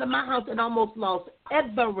money out of my house and almost lost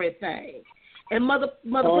everything. And Mother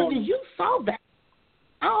President, you saw that.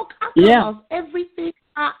 I lost everything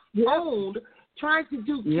I owned trying to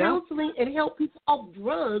do counseling and help people off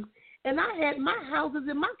drugs. And I had my houses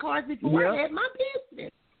and my cars before I had my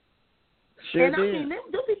business. Sure and did. I mean,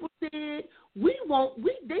 them people said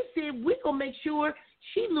they said we're gonna make sure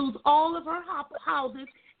she lose all of her houses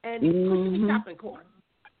and put in the shopping cart.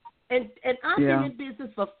 And I've been in business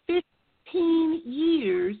for 15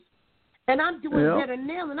 years, and I'm doing better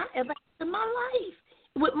now than I ever have in my life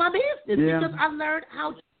with my business because I learned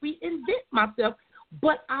how to reinvent myself.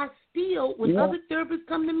 But I still, when other therapists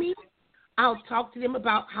come to me, I'll talk to them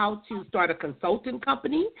about how to start a consulting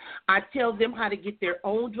company. I tell them how to get their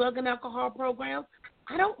own drug and alcohol programs.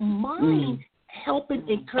 I don't mind helping,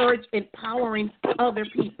 encourage, empowering other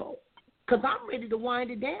people because I'm ready to wind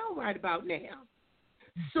it down right about now.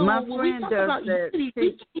 So my when friend we talk does about that. unity,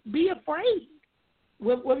 we can't be afraid.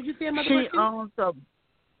 What did you say, Mother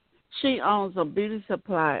She owns a beauty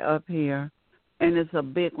supply up here, and it's a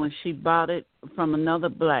big one. She bought it from another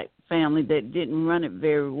black family that didn't run it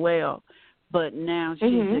very well, but now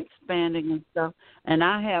she's expanding and stuff. And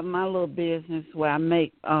I have my little business where I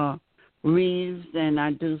make wreaths and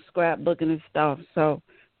I do scrapbooking and stuff. So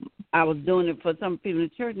I was doing it for some people in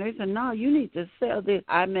the church, and they said, no, you need to sell this.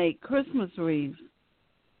 I made Christmas wreaths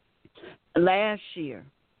last year,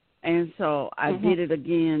 and so I did it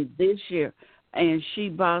again this year. And she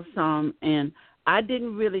bought some, and I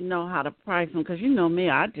didn't really know how to price them because, you know me,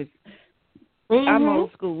 I'm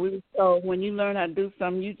old school. So when you learn how to do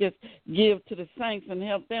something, you just give to the saints and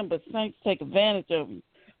help them, but saints take advantage of you.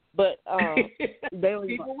 But they don't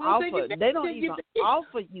even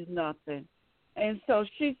offer you nothing. And so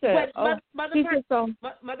she said, Mother Perkins,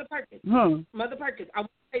 Mother Perkins, I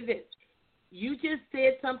want to say this. You just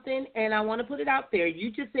said something, and I want to put it out there. You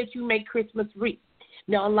just said you make Christmas wreaths.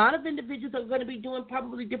 Now, a lot of individuals are going to be doing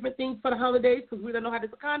probably different things for the holidays because we don't know how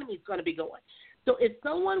this economy is going to be going. So if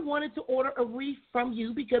someone wanted to order a wreath from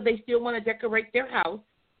you because they still want to decorate their house,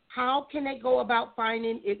 how can they go about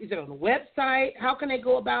finding it? Is it on the website? How can they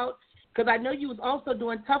go about? Because I know you was also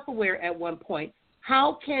doing Tupperware at one point.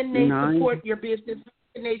 How can they support your business? How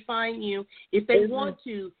can they find you if they want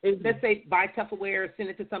to, let's say, buy Tupperware, send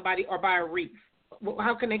it to somebody, or buy a wreath?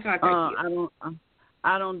 How can they contact you?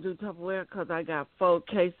 I don't do Tupperware because I got 4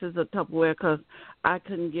 cases of Tupperware because I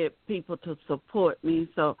couldn't get people to support me.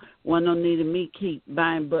 So one of them needed me keep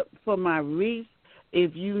buying. But for my wreath,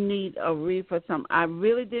 if you need a wreath or something, I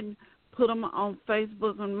really didn't put them on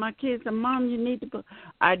Facebook. And my kids said, Mom, you need to put.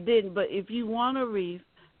 I didn't. But if you want a wreath,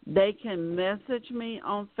 they can message me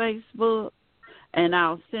on Facebook, and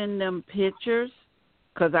I'll send them pictures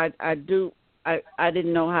because I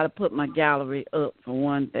didn't know how to put my gallery up for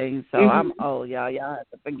one thing, so I'm old, y'all have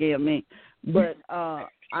to forgive me. But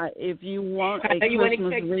if you want a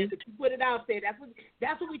Christmas wreath, you put it out there.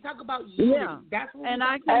 That's what we talk about. Unity. Yeah, that's what and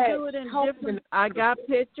I can do it in different. I got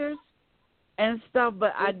pictures and stuff,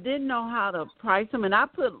 but I didn't know how to price them, and I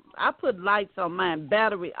put lights on mine,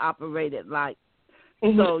 battery operated lights,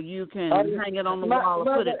 so you can hang it on the wall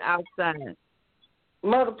or put it outside.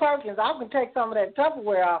 Mother Perkins, I can take some of that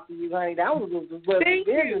Tupperware off of you, honey. That was business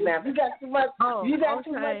now. If you got too much,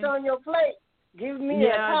 too much on your plate, give me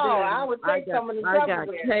a call. I would take some of the Tupperware. I got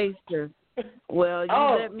cases. Well,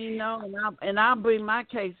 you let me know, and I'll bring my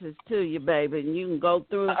cases to you, baby, and you can go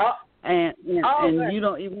through and you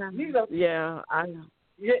don't even.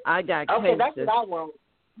 I got cases. Okay, that's what I want.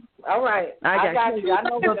 All right, I got you. I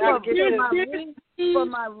know what I get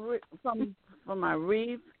for my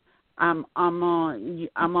wreath. I'm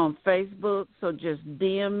on Facebook, so just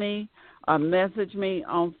DM me or message me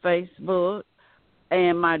on Facebook.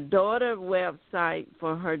 And my daughter's website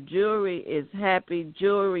for her jewelry is Happy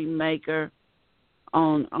Jewelry Maker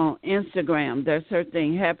on Instagram. That's her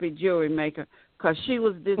thing, Happy Jewelry Maker, because she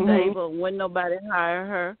was disabled when nobody hired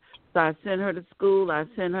her. So I sent her to school. I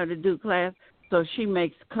sent her to do class. So she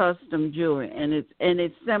makes custom jewelry, and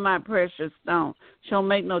it's semi-precious stone. She don't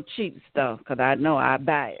make no cheap stuff because I know I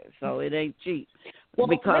buy it, so it ain't cheap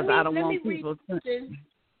because I don't want people to.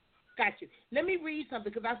 Got you. Let me read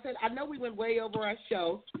something because I know we went way over our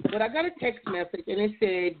show, but I got a text message, and it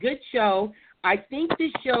said, good show. I think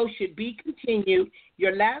this show should be continued.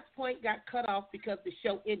 Your last point got cut off because the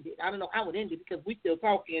show ended. I don't know how it ended because we're still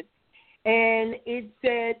talking. And it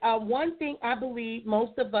said, one thing I believe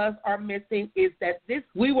most of us are missing is that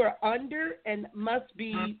we were under and must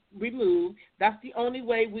be removed. That's the only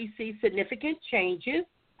way we see significant changes.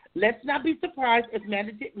 Let's not be surprised if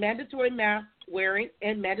mandatory mask wearing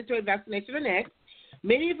and mandatory vaccination are next.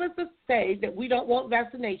 Many of us have said that we don't want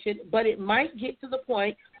vaccination, but it might get to the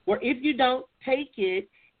point where if you don't take it,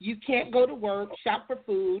 you can't go to work, shop for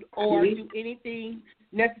food, or do anything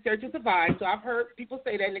necessary to survive. So I've heard people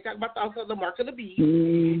say that, and they talk about also the mark of the beast.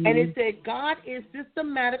 And it said God is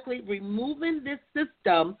systematically removing this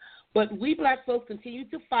system, but we black folks continue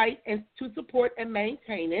to fight and to support and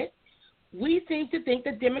maintain it. We seem to think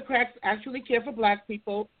that Democrats actually care for black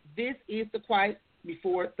people. This is the quiet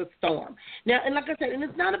before the storm. Now, and like I said, and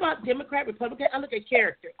it's not about Democrat, Republican. I look at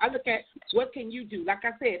character. I look at what can you do. Like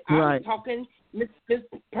I said, I was talking, Miss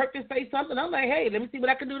Perkins say something. I'm like, hey, let me see what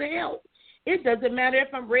I can do to help. It doesn't matter if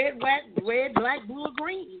I'm red, black, blue, or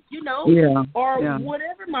green, or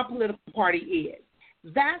whatever my political party is.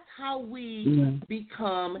 That's how we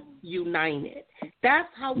become united. That's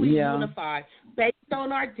how we unify based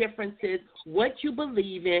on our differences, what you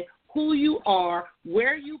believe in, who you are,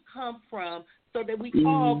 where you come from, so that we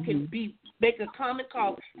all can make a common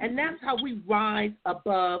cause. And that's how we rise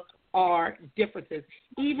above our differences,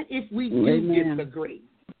 even if we do disagree.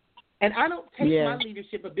 And I don't take my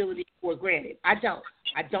leadership ability for granted. I don't.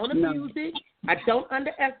 I don't abuse it. I don't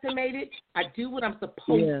underestimate it. I do what I'm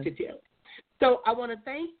supposed to do. So I want to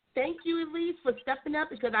thank you, Elise, for stepping up,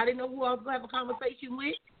 because I didn't know who I was going to have a conversation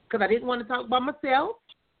with, because I didn't want to talk by myself.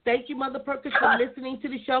 Thank you, Mother Perkins, for listening to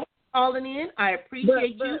the show, calling in. I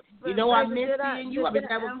appreciate you. You know I miss seeing you. I've been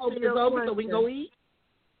having COVID over so we can go eat.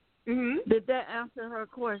 Mm-hmm. Did that answer her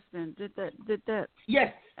question? Did that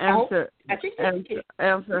yes answer? I think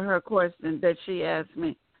answer her question that she asked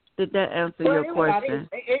me. Did that answer your question?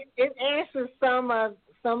 It answers some of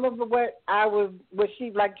what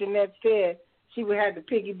she, like Jeanette said. She would have to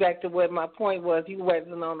piggyback to what my point was. You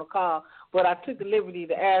wasn't on the call, but I took the liberty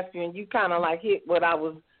to ask you, and you kind of like hit what I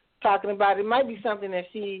was talking about. It might be something that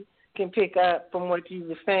she can pick up from what you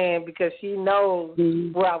were saying, because she knows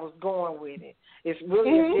where I was going with it. It's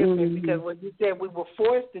really a difference, because when you said we were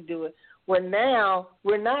forced to do it, well, now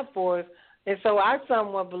we're not forced. And so I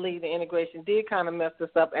somewhat believe the integration did kind of mess us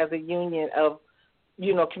up as a union of,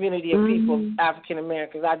 community of people, African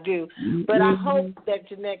Americans. I do. But I hope that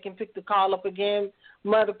Jeanette can pick the call up again,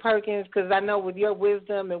 Mother Perkins, because I know with your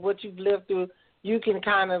wisdom and what you've lived through, you can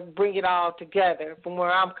kind of bring it all together from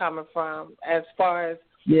where I'm coming from as far as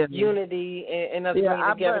unity and us bringing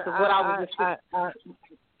together.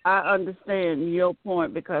 I understand your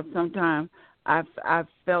point, because sometimes I've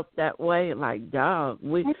felt that way. Like, dog,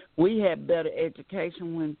 we had better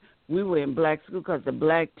education when we were in black school, because the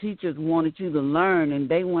black teachers wanted you to learn, and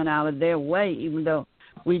they went out of their way, even though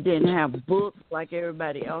we didn't have books like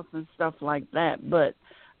everybody else and stuff like that. But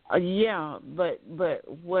but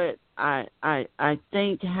what I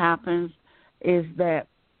think happens is that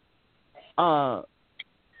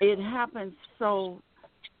it happens so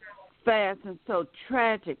fast and so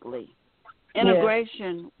tragically.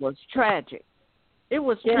 Integration was tragic. It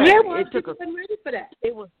was tragic. It took us.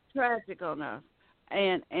 It was tragic on us,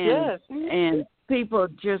 and people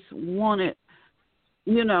just wanted,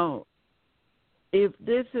 if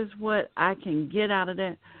this is what I can get out of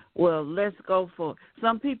that, well, let's go for it.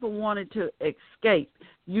 Some people wanted to escape.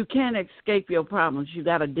 You can't escape your problems. You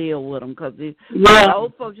got to deal with them, because the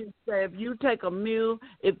old folks used to say, if you take a mule,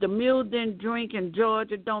 if the mule didn't drink in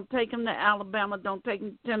Georgia, don't take him to Alabama, don't take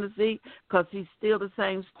him to Tennessee, because he's still the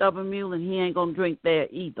same stubborn mule, and he ain't going to drink there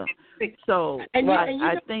either. So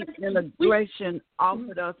I think integration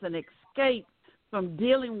offered us an escape from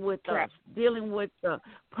dealing with dealing with the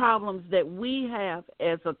problems that we have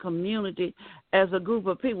as a community, as a group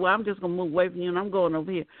of people. I'm just going to move away from you, and I'm going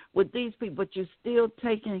over here with these people, but you're still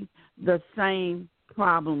taking the same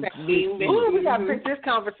problems. We got to pick this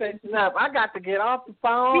conversation up. I got to get off the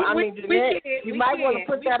phone. Jeanette, you might want to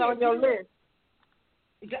put that on your list.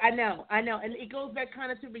 I know, and it goes back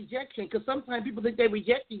kind of to rejection, because sometimes people think they're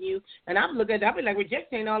rejecting you, and I'm looking at it, I'll be like,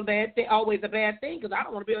 rejection ain't always a bad thing, because I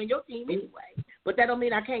don't want to be on your team anyway. But that don't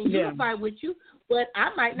mean I can't unify with you, but I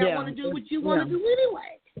might not want to do what you want to do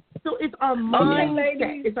anyway. So it's our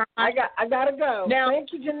mindset. It's our mindset. I gotta go. Now,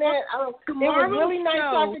 thank you, Jeanette. It was really nice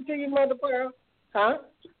talking to you, Mother Pearl. Huh?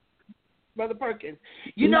 Mother Perkins.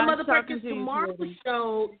 Mother Perkins, tomorrow's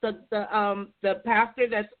show, the pastor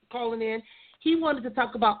that's calling in, he wanted to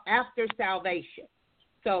talk about after salvation.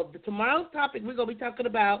 So tomorrow's topic, we're going to be talking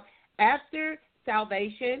about after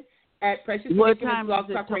salvation at Precious. What time is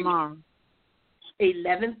it tomorrow?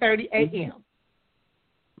 11:30 a.m.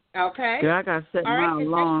 Okay? Yeah, I got to set my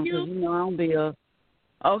alarm, because I don't be up.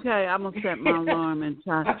 Okay, I'm going to set my alarm and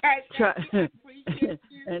try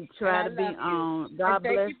to be on. God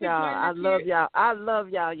bless y'all. I love y'all. I love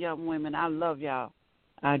y'all, young women. I love y'all.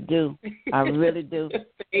 I do. I really do.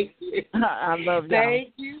 Thank you. I love y'all.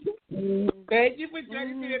 Thank you. Thank you for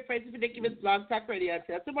joining me at Precious Predicaments Blog Talk Radio.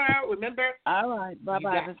 Until tomorrow, remember. All right.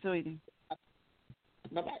 Bye-bye, sweetie.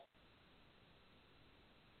 Bye-bye.